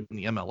ever could in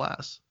the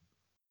MLS.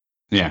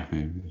 Yeah.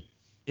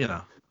 You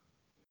know.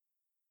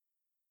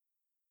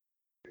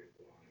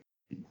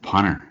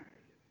 Punter.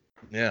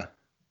 Yeah.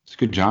 It's a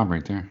good job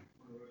right there.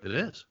 It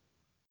is.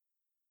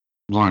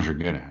 As long as you're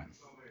good at it.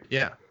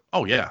 Yeah.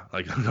 Oh yeah.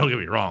 Like don't get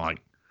me wrong.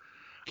 Like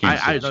I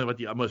have nothing but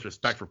the utmost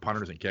respect for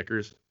punters and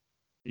kickers.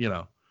 You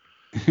know.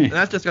 And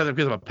that's just because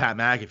I'm a Pat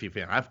McAfee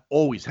fan. I've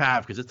always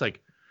have because it's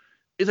like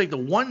the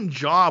one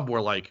job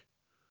where like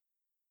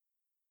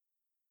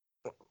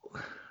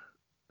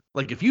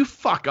if you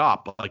fuck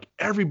up, like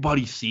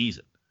everybody sees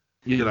it,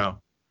 you know,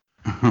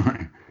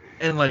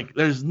 and like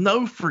there's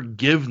no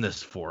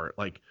forgiveness for it.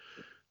 Like,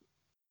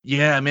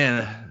 yeah,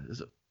 man,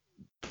 it's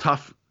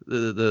tough.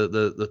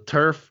 The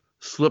turf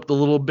slipped a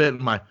little bit,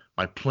 and my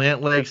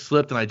plant leg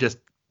slipped, and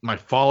my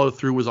follow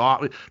through was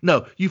off.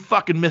 No, you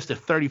fucking missed a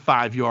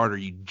 35-yarder,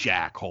 you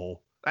jackhole.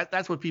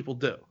 That's what people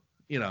do,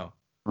 you know.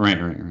 Right.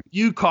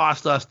 You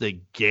cost us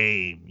the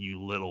game,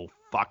 you little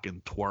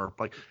fucking twerp.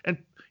 Like, and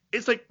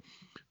it's like,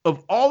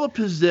 of all the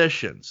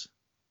positions,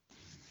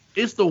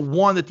 it's the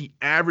one that the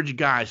average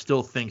guy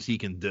still thinks he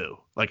can do.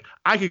 Like,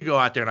 I could go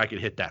out there and I could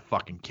hit that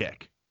fucking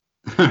kick.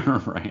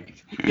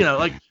 Right. You know,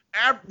 like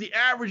the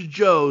average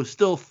Joe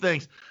still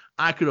thinks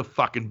I could have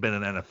fucking been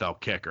an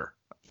NFL kicker.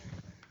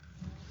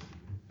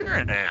 You're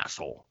an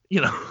asshole.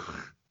 You know,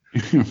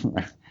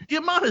 Right. the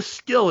amount of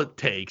skill it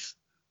takes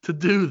to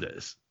do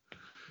this.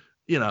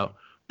 You know,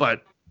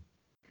 but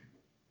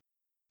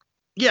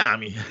yeah, I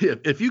mean,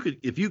 if you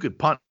could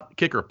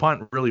kick or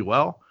punt really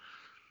well,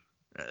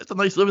 it's a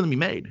nice living to be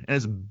made, and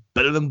it's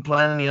better than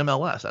playing in the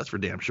MLS. That's for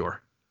damn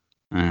sure.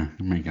 You're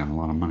making a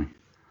lot of money.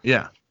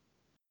 Yeah.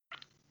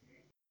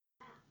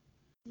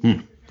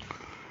 And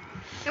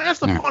that's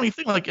the funny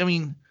thing. Like, I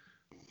mean,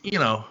 you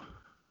know,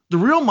 the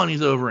real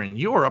money's over in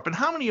Europe, and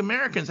how many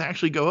Americans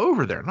actually go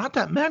over there? Not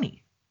that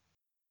many.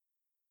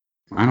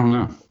 I don't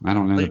know.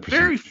 Like,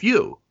 very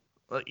few.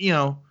 You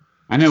know.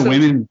 I know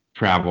women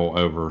travel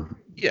over.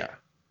 Yeah.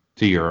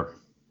 To Europe.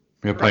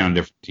 They play on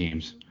different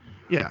teams.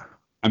 Yeah.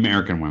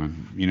 American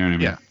women. You know what I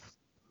mean? Yeah.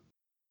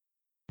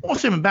 Well,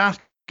 same in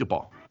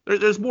basketball.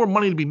 There's more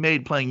money to be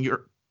made playing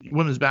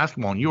women's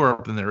basketball in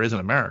Europe than there is in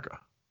America.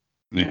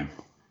 Yeah.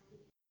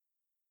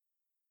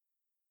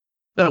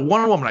 That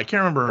one woman, I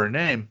can't remember her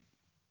name.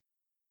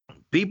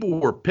 People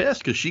were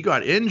pissed because she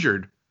got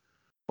injured.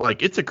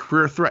 Like, it's a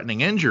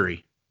career-threatening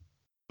injury,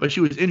 but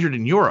she was injured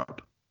in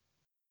Europe.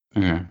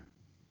 Okay.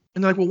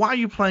 And they're like, well, why are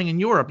you playing in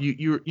Europe?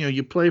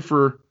 You play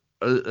for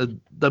a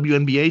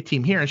WNBA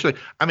team here. And she's like,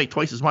 I make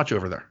twice as much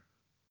over there.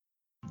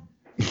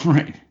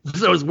 Right.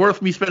 So it's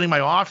worth me spending my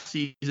off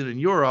season in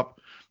Europe,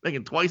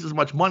 making twice as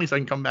much money so I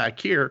can come back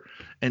here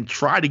and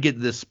try to get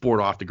this sport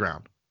off the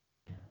ground.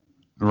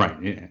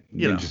 Right.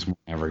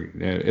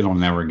 It'll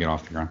never get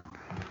off the ground.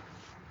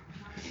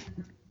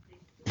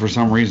 For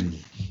some reason.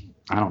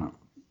 I don't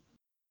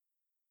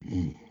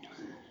know.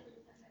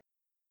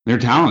 They're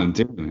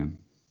talented too, man.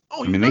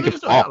 Oh, I mean, they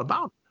there's no doubt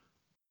about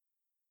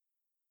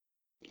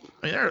it.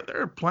 I mean,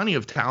 there are plenty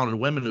of talented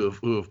women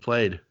who have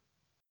played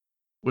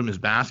women's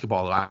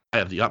basketball that I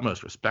have the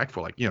utmost respect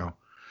for. Like, you know,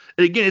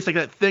 and again, it's like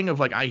that thing of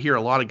like, I hear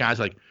a lot of guys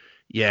like,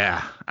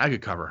 yeah, I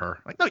could cover her.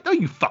 Like, no,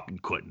 you fucking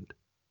couldn't.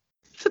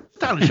 Sit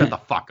down and shut the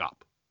fuck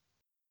up.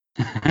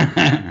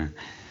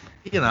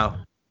 You know,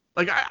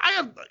 like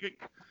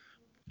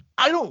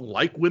I don't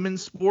like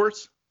women's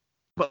sports,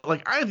 but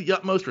like I have the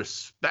utmost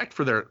respect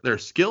for their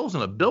skills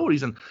and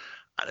abilities, and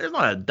there's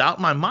not a doubt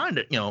in my mind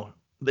that, you know,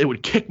 they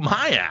would kick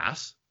my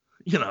ass,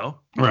 you know.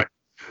 Right.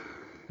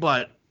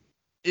 But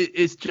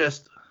it's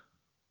just,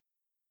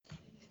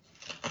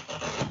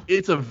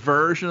 it's a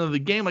version of the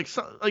game. Like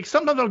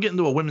sometimes I'll get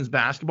into a women's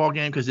basketball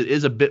game because it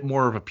is a bit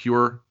more of a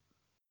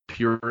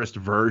purist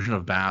version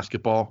of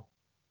basketball.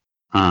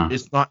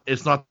 It's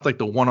not like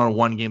the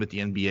one-on-one game that the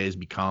NBA has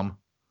become.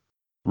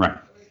 Right.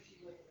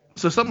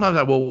 So sometimes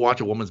I will watch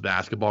a women's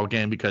basketball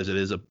game because it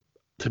is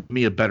to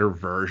me a better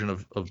version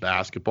of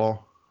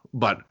basketball.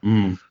 But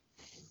you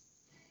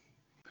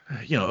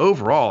know,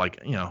 overall, like,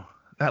 you know,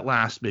 that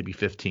lasts maybe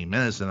 15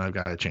 minutes and I've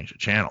got to change the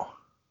channel.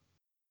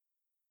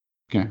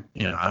 Okay.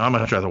 You know, I'm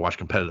much rather watch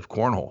competitive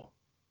cornhole.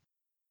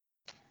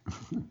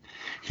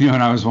 You know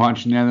what I was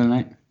watching the other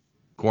night?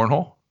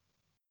 Cornhole?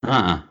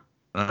 Uh-uh.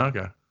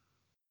 Okay.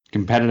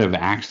 Competitive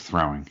axe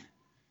throwing.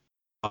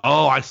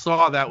 Oh, I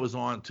saw that was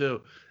on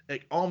too.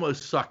 It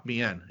almost sucked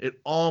me in.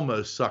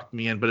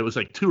 But it was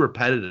like too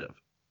repetitive.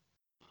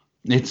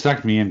 It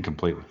sucked me in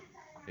completely.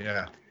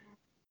 Yeah.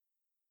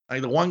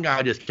 Like the one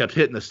guy just kept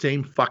hitting the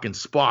same fucking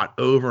spot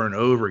over and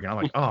over again. I'm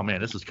like, oh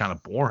man, this is kind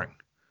of boring.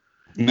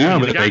 No,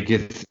 but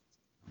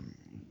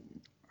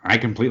I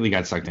completely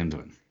got sucked into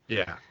it.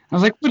 Yeah. I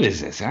was like, what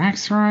is this?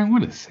 Axe throwing?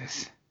 What is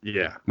this?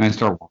 Yeah. And I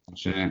started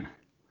watching it.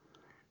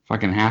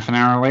 Fucking half an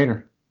hour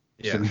later.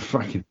 Yeah.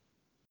 Fucking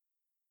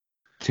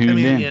tuned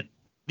in.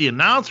 The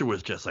announcer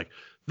was just like,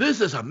 this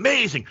is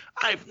amazing.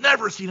 I've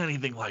never seen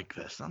anything like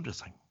this. I'm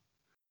just like,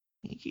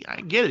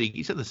 I get it.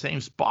 He's in the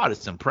same spot.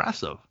 It's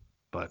impressive.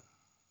 But,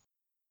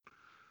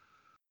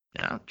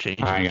 yeah,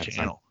 changing the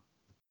channel.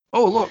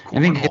 Oh, look. I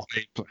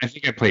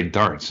think I played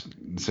darts.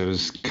 So it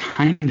was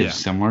kind of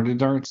similar to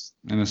darts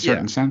in a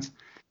certain sense.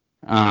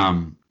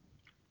 But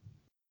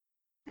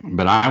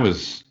I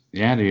was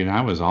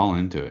all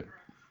into it.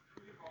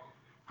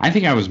 I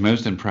think I was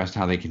most impressed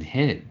how they can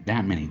hit it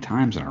that many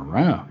times in a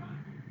row.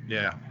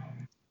 Yeah.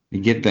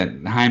 You get that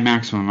high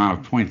maximum amount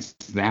of points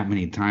that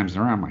many times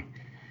in a row. I'm like,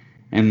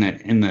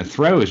 and the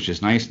throw is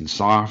just nice and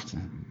soft.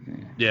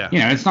 Yeah. You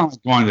know, it's not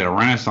like going to the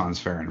Renaissance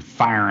Fair and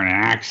firing an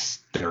axe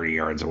 30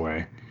 yards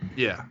away.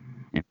 Yeah.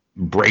 And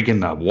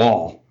breaking the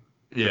wall.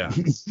 Yeah.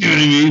 You know what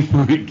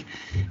I mean? Like,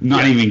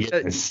 not even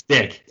getting a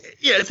stick.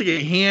 Yeah, it's like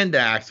a hand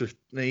axe.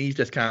 He's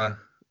just kind of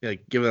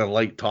like giving it a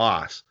light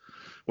toss.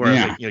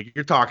 Whereas, like, you know,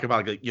 you're talking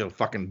about, like, you know,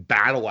 fucking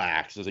battle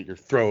axes that you're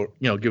throwing,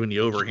 you know, giving the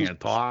overhand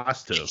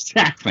toss to.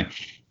 Exactly.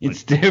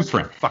 It's like,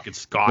 different. Fucking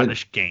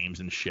Scottish games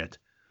and shit.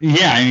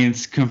 Yeah, I mean,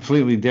 it's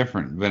completely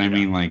different. But I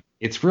mean, like,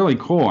 it's really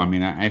cool. I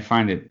mean, I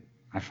find it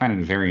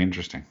very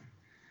interesting.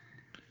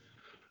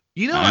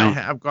 You know, I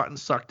have gotten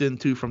sucked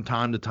into from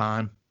time to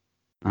time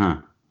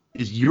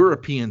is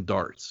European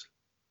darts.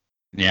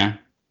 Yeah.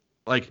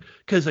 Like,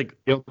 because, like,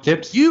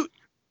 tips?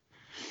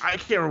 I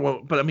can't remember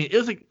what, but I mean, it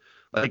was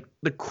like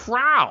the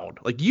crowd,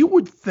 like, you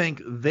would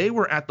think they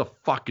were at the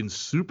fucking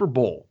Super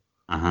Bowl.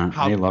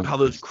 How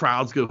those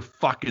crowds go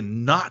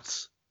fucking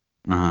nuts.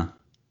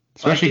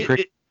 Especially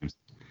cricket.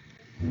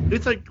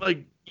 It's like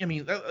I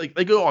mean, like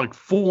they go like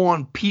full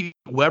on Pete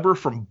Weber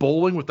from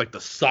bowling with like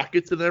the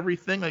sockets and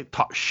everything, like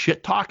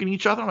shit talking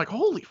each other. I'm like,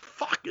 holy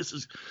fuck, this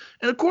is,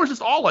 and of course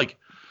it's all like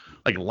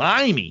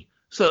limey.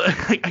 So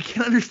I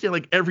can't understand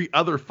like every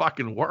other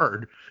fucking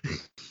word.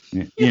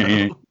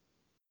 Yeah.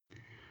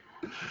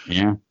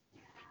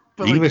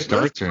 But English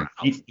like, darts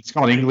it's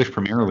called English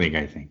Premier League,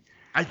 I think.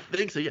 I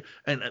think so, yeah.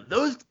 And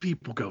those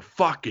people go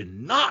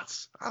fucking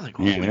nuts. I was like,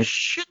 holy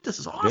shit, this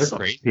is awesome. They're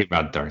crazy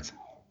about darts.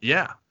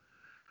 Yeah.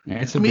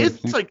 It's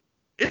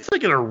it's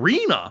like an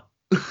arena.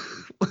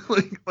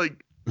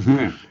 like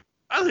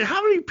I was like,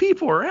 how many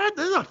people are at?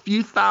 There's a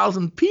few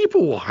thousand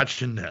people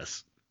watching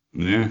this.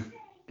 Yeah.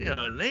 You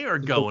know, and they are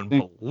going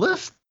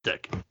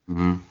ballistic.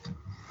 Mm-hmm.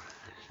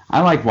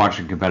 I like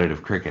watching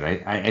competitive cricket.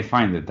 I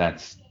find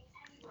that's,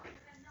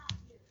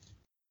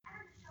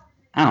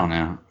 I don't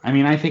know. I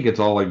mean, I think it's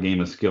all a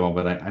game of skill,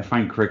 but I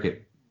find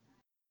cricket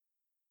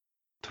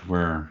to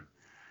where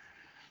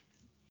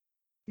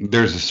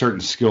there's a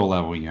certain skill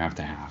level you have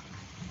to have.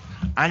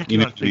 I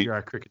cannot figure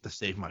out cricket to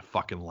save my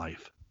fucking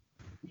life.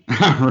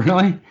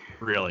 Really?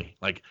 Really.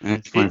 Like,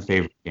 that's my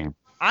favorite game.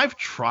 I've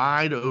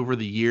tried over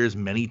the years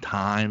many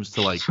times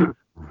to like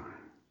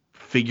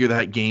figure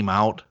that game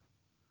out.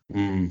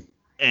 And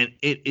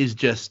it is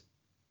just,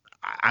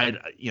 I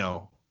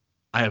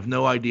have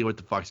no idea what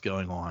the fuck's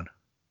going on.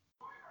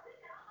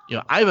 You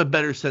know, I have a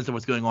better sense of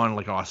what's going on in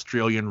like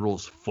Australian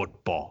rules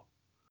football.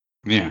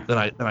 Yeah. Than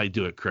I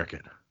do at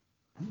cricket.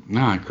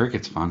 No,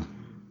 cricket's fun.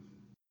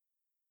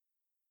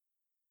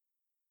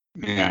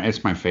 Yeah,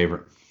 it's my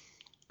favorite.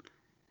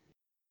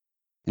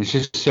 It's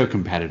just so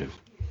competitive.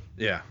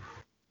 Yeah.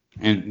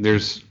 And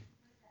there's,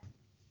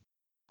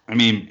 I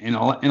mean, in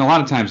a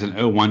lot of times in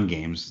 0-1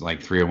 games, like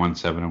 3-0-1,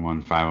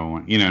 7-1,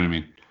 5-1, you know what I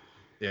mean?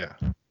 Yeah.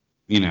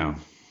 You know,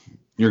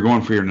 you're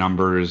going for your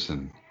numbers,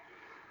 and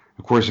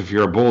of course, if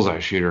you're a bullseye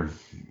shooter,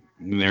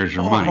 there's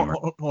your money.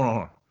 Hold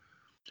on.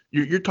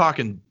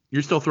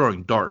 You're still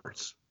throwing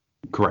darts.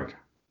 Correct.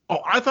 Oh,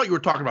 I thought you were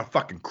talking about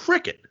fucking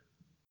cricket.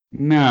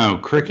 No,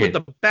 cricket.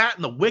 With the bat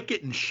and the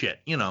wicket and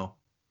shit, you know.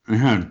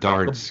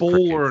 Darts. The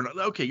bowler.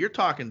 Okay, you're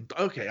talking.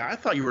 Okay, I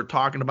thought you were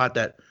talking about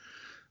that.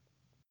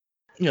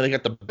 You know, they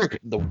got the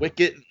wicket.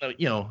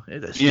 You know,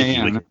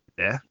 wicket,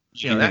 yeah.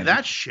 You know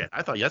that shit.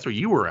 I thought that's where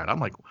you were at. I'm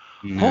like,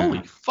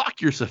 holy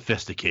fuck, you're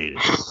sophisticated.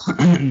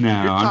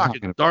 No,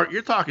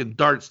 You're talking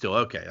dart still.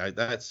 Okay,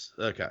 that's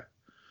okay.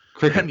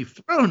 Cricket. Had me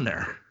thrown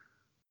there.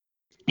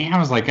 Yeah, I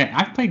was like,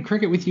 I've played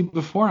cricket with you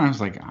before, and I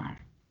was like, I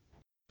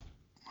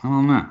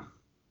don't know.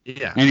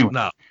 Yeah. Anyway.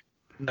 No.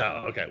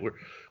 Okay,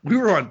 we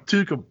were on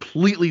two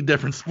completely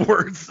different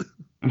sports.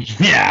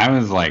 Yeah, I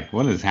was like,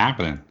 what is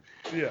happening?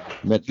 Yeah.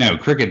 But no,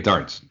 cricket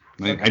darts.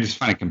 I just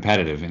find it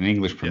competitive. And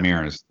English Yeah.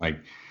 Premier is like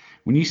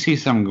when you see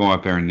someone go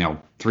up there and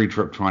nail 3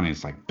 trip 20,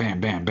 it's like bam,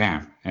 bam,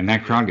 bam, and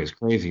that crowd gets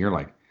crazy. You're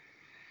like,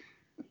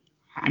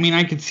 I mean,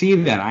 I could see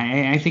that.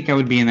 I think I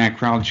would be in that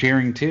crowd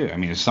cheering too. I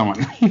mean, if someone,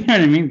 you know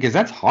what I mean? Because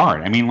that's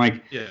hard. I mean,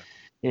 like, Yeah.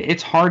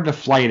 it's hard to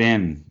flight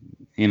in,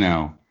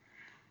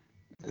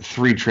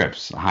 3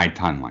 trips a high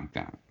ton like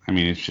that. I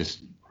mean, it's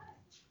just,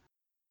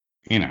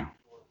 you know,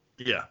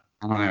 Yeah.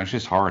 I don't know. It's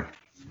just hard.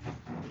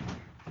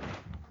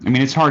 I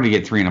mean, it's hard to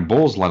get 3 in a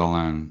bulls, let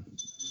alone,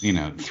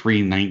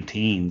 3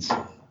 19s,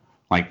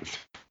 like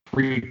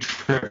 3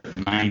 trip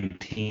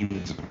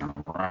 19s in a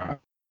row.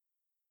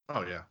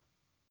 Oh yeah.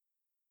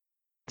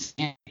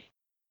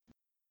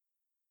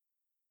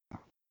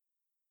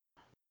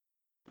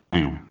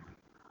 Anyway,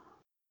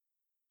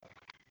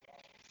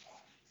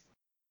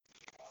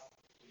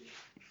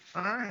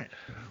 All right.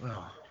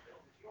 Well,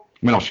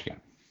 what else you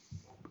got?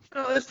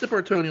 let's dip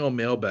our Tony on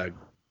mailbag.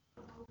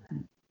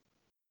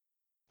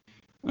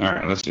 All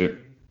right, let's do it.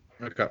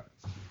 Okay.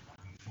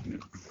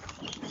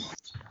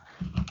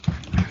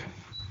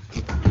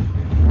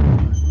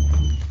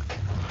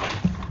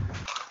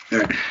 All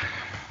right.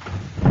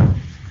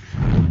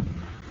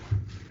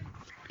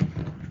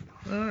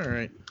 All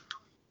right.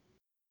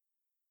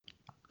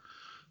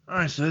 All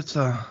right. So let's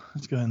go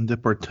ahead and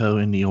dip our toe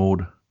in the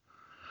old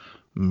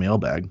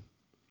mailbag.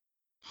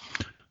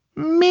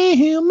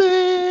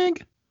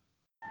 Mailbag.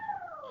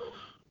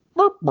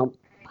 Burp, burp.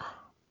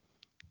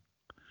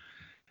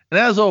 And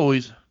as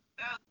always,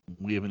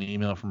 we have an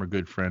email from our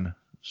good friend,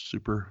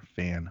 Super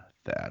Fan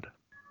Thad.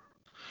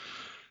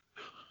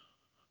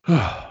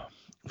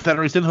 Thad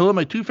writes in, hello,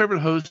 my 2 favorite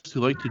hosts who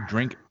like to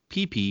drink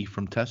pee-pee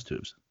from test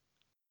tubes.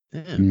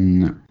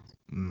 Ew.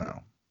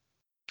 No.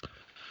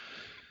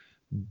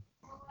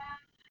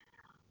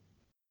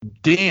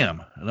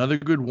 Damn, another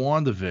good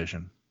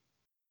WandaVision.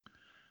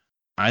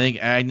 I think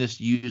Agnes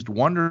used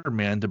Wonder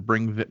Man to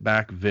bring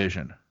back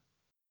Vision.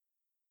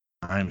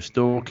 I'm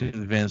still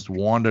convinced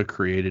Wanda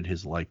created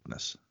his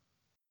likeness.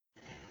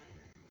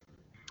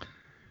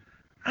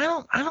 I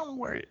don't know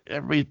where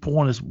everybody's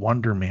pulling this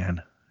Wonder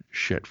Man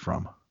shit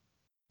from.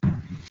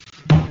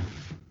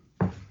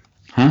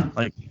 Huh?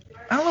 Like,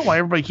 I don't know why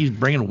everybody keeps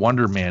bringing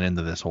Wonder Man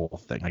into this whole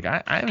thing. Like,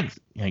 I haven't,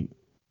 like,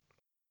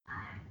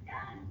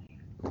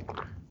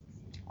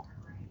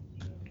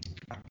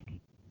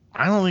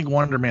 I don't think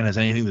Wonder Man has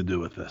anything to do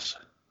with this.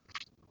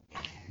 I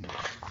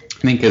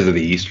think because of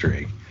the Easter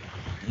egg.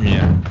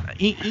 Yeah.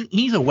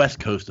 He's a West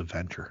Coast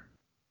adventure.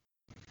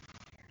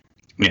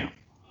 Yeah.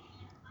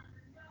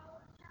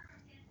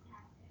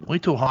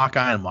 Wait till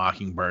Hawkeye and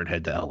Mockingbird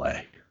head to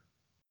LA.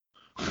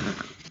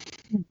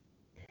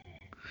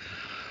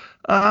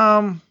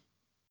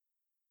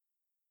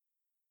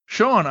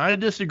 Sean, I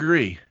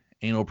disagree.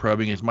 Anal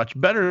probing is much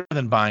better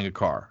than buying a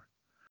car.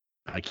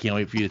 I can't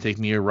wait for you to take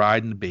me a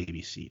ride in the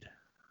baby seat.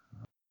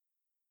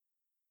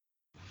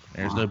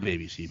 There's no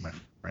baby seat, my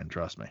friend.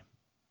 Trust me.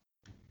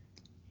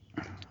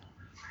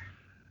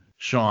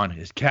 Sean,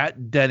 is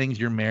Kat Dennings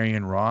your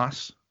Marion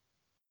Ross?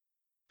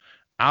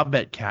 I'll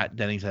bet Kat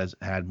Dennings has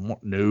had more.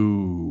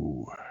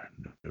 No.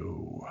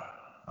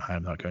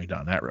 I'm not going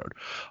down that road.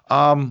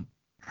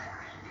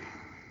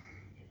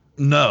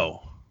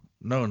 No,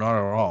 not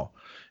at all.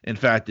 In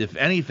fact, if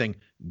anything,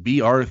 B.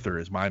 Arthur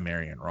is my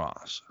Marion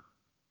Ross.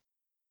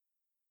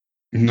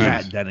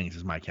 Nice. Kat Dennings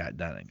is my Kat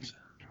Dennings.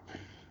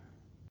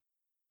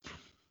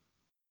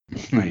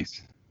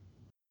 Nice.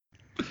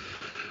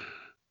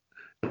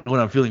 When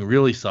I'm feeling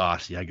really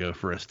saucy, I go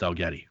for Estelle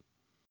Getty.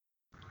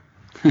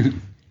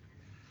 The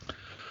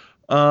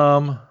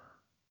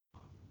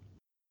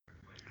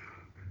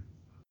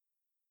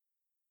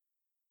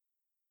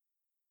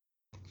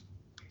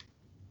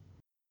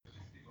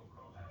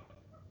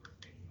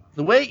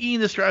way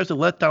Ian describes the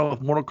letdown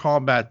with Mortal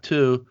Kombat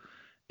 2,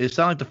 it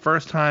sounded like the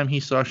first time he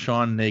saw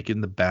Sean naked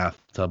in the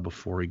bathtub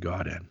before he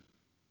got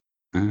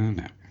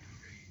in.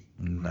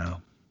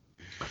 No.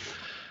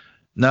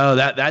 No,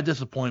 that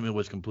disappointment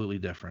was completely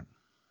different.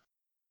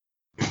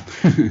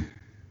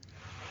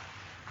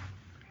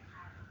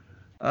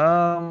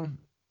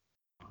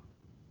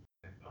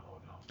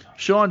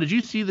 Sean, did you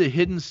see the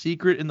hidden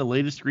secret in the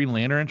latest Green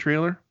Lantern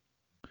trailer?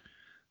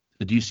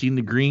 Did you see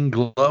the green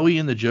glowy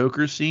in the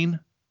Joker scene?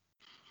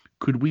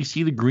 Could we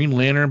see the Green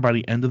Lantern by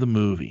the end of the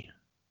movie?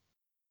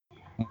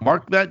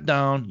 Mark that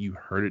down. You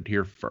heard it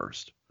here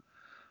first.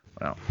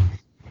 Well,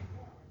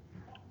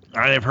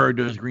 I have heard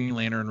those Green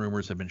Lantern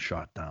rumors have been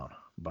shot down,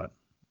 but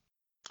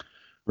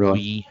really?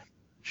 We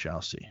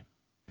shall see.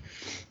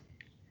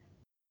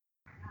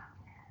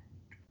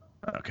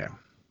 Okay.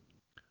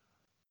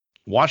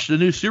 Watch the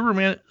new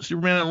Superman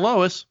and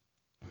Lois.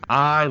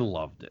 I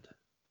loved it.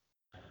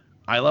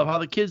 I love how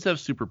the kids have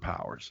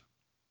superpowers.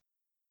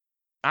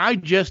 I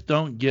just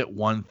don't get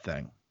one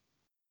thing.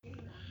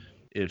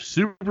 If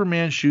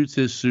Superman shoots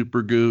his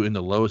super goo into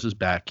Lois's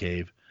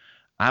Batcave,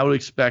 I would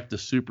expect the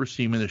super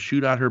semen to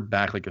shoot out her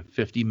back like a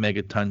 50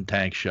 megaton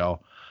tank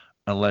shell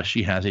unless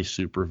she has a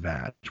super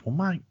vag. Well,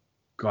 my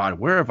God,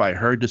 where have I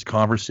heard this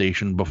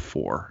conversation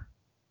before?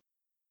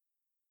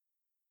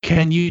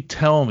 Can you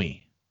tell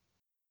me,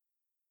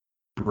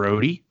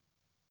 Brody?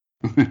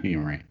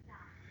 You're right.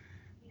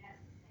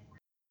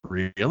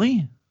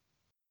 Really?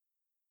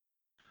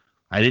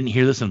 I didn't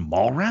hear this in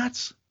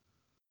Mallrats?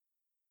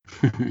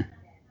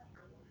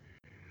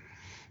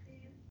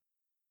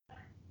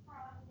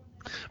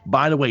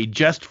 By the way,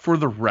 just for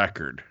the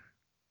record,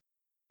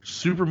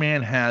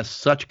 Superman has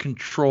such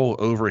control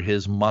over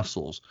his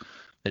muscles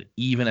that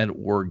even at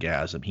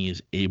orgasm, he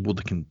is able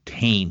to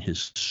contain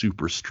his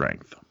super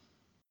strength.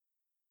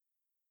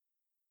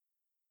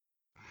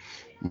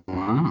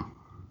 Wow.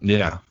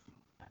 Yeah.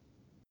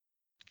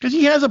 Because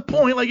he has a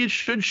point, like it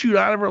should shoot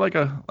out of her like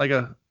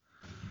a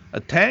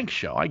tank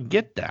shell. I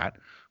get that.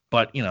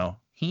 But,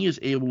 he is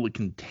able to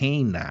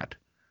contain that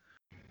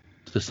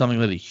to something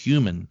that a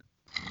human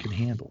can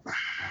handle.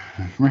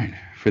 Right.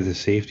 For the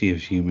safety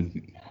of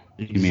humanity.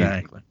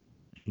 Exactly.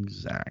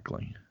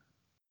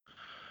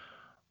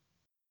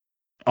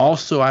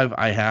 Also,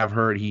 I have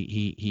heard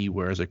he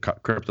wears a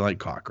kryptonite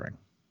cock ring.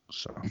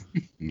 So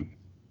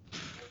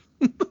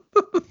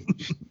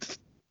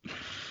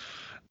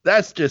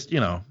that's just,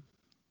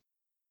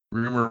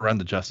 rumor around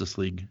the Justice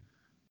League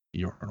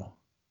urinal.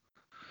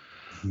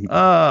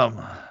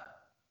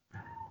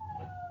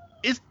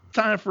 It's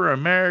time for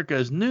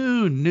America's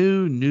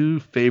new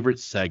favorite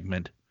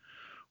segment.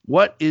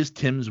 What is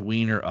Tim's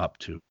wiener up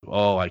to?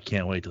 Oh, I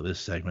can't wait till this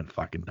segment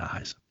fucking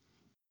dies.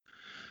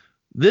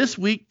 This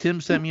week,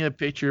 Tim sent me a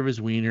picture of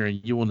his wiener, and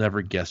you will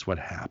never guess what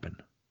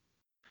happened.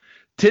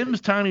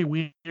 Tim's tiny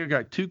wiener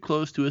got too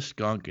close to a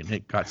skunk, and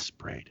it got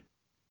sprayed.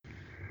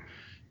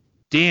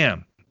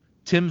 Damn,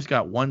 Tim's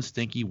got one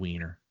stinky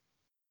wiener.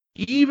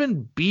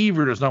 Even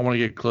Beaver does not want to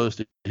get close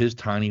to his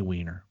tiny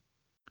wiener.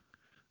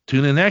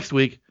 Tune in next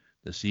week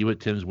to see what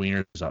Tim's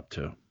wiener is up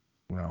to.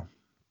 Well,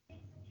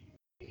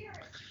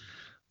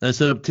 let's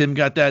hope Tim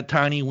got that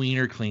tiny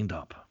wiener cleaned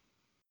up.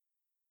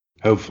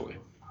 Hopefully.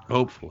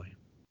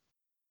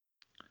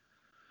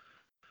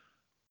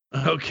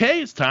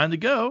 Okay, it's time to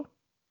go.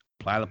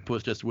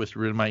 Platypus just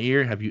whispered in my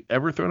ear, have you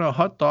ever thrown a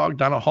hot dog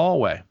down a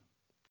hallway?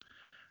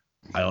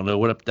 I don't know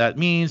what that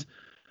means,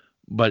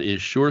 but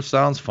it sure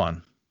sounds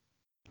fun.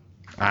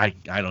 I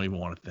don't even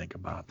want to think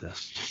about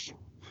this.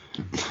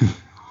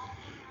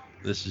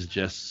 This is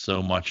just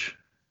so much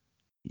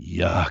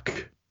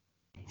yuck.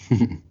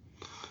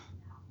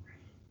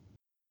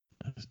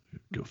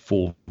 Go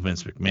full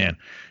Vince McMahon.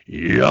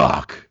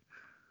 Yuck.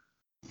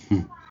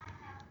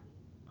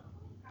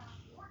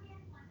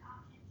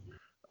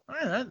 All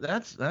right,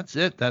 that's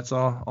it. That's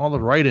all the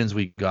write-ins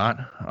we got.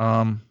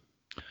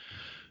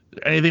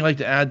 Anything like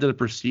to add to the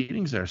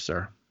proceedings there,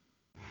 sir?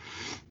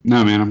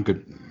 No, man, I'm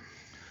good.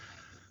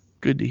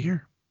 Good to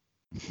hear.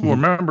 Well,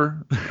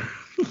 remember,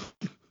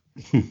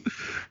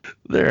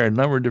 there are a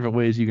number of different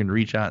ways you can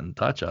reach out and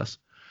touch us.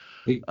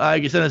 You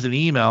can send us an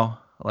email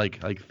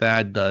like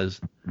Thad does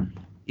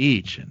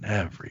each and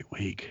every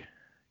week.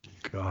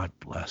 God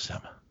bless him.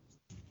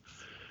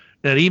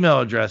 That email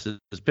address is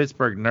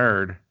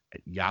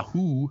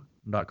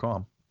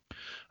pittsburghnerd@yahoo.com.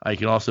 You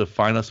can also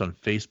find us on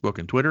Facebook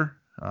and Twitter.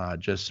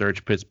 Just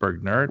search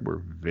Pittsburgh Nerd. We're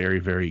very,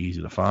 very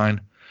easy to find.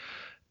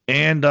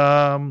 And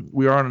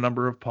we are on a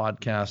number of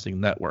podcasting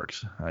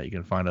networks. You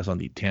can find us on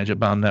the Tangent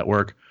Bound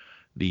Network,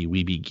 the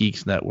Weeby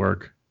Geeks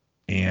Network,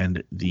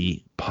 and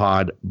the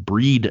Pod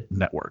Breed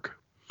Network.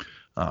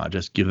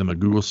 Just give them a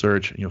Google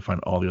search, and you'll find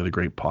all the other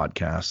great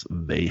podcasts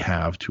they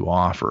have to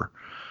offer.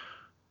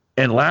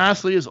 And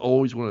lastly, as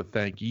always, want to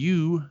thank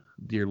you,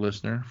 dear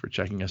listener, for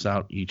checking us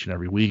out each and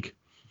every week.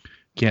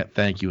 Can't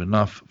thank you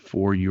enough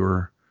for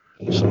your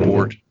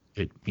support.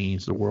 It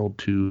means the world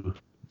to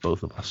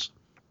both of us.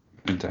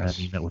 I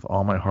mean that with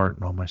all my heart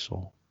and all my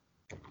soul.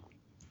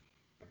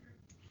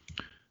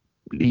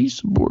 Please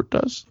support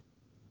us.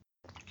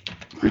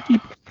 Pretty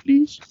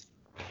please.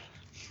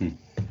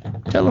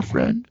 Tell a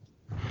friend.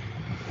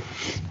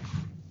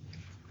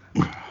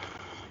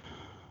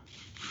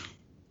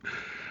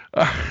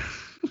 All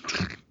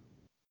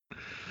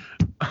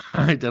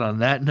right, then on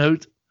that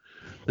note,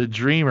 the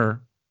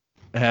dreamer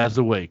has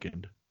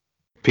awakened.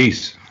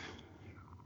 Peace.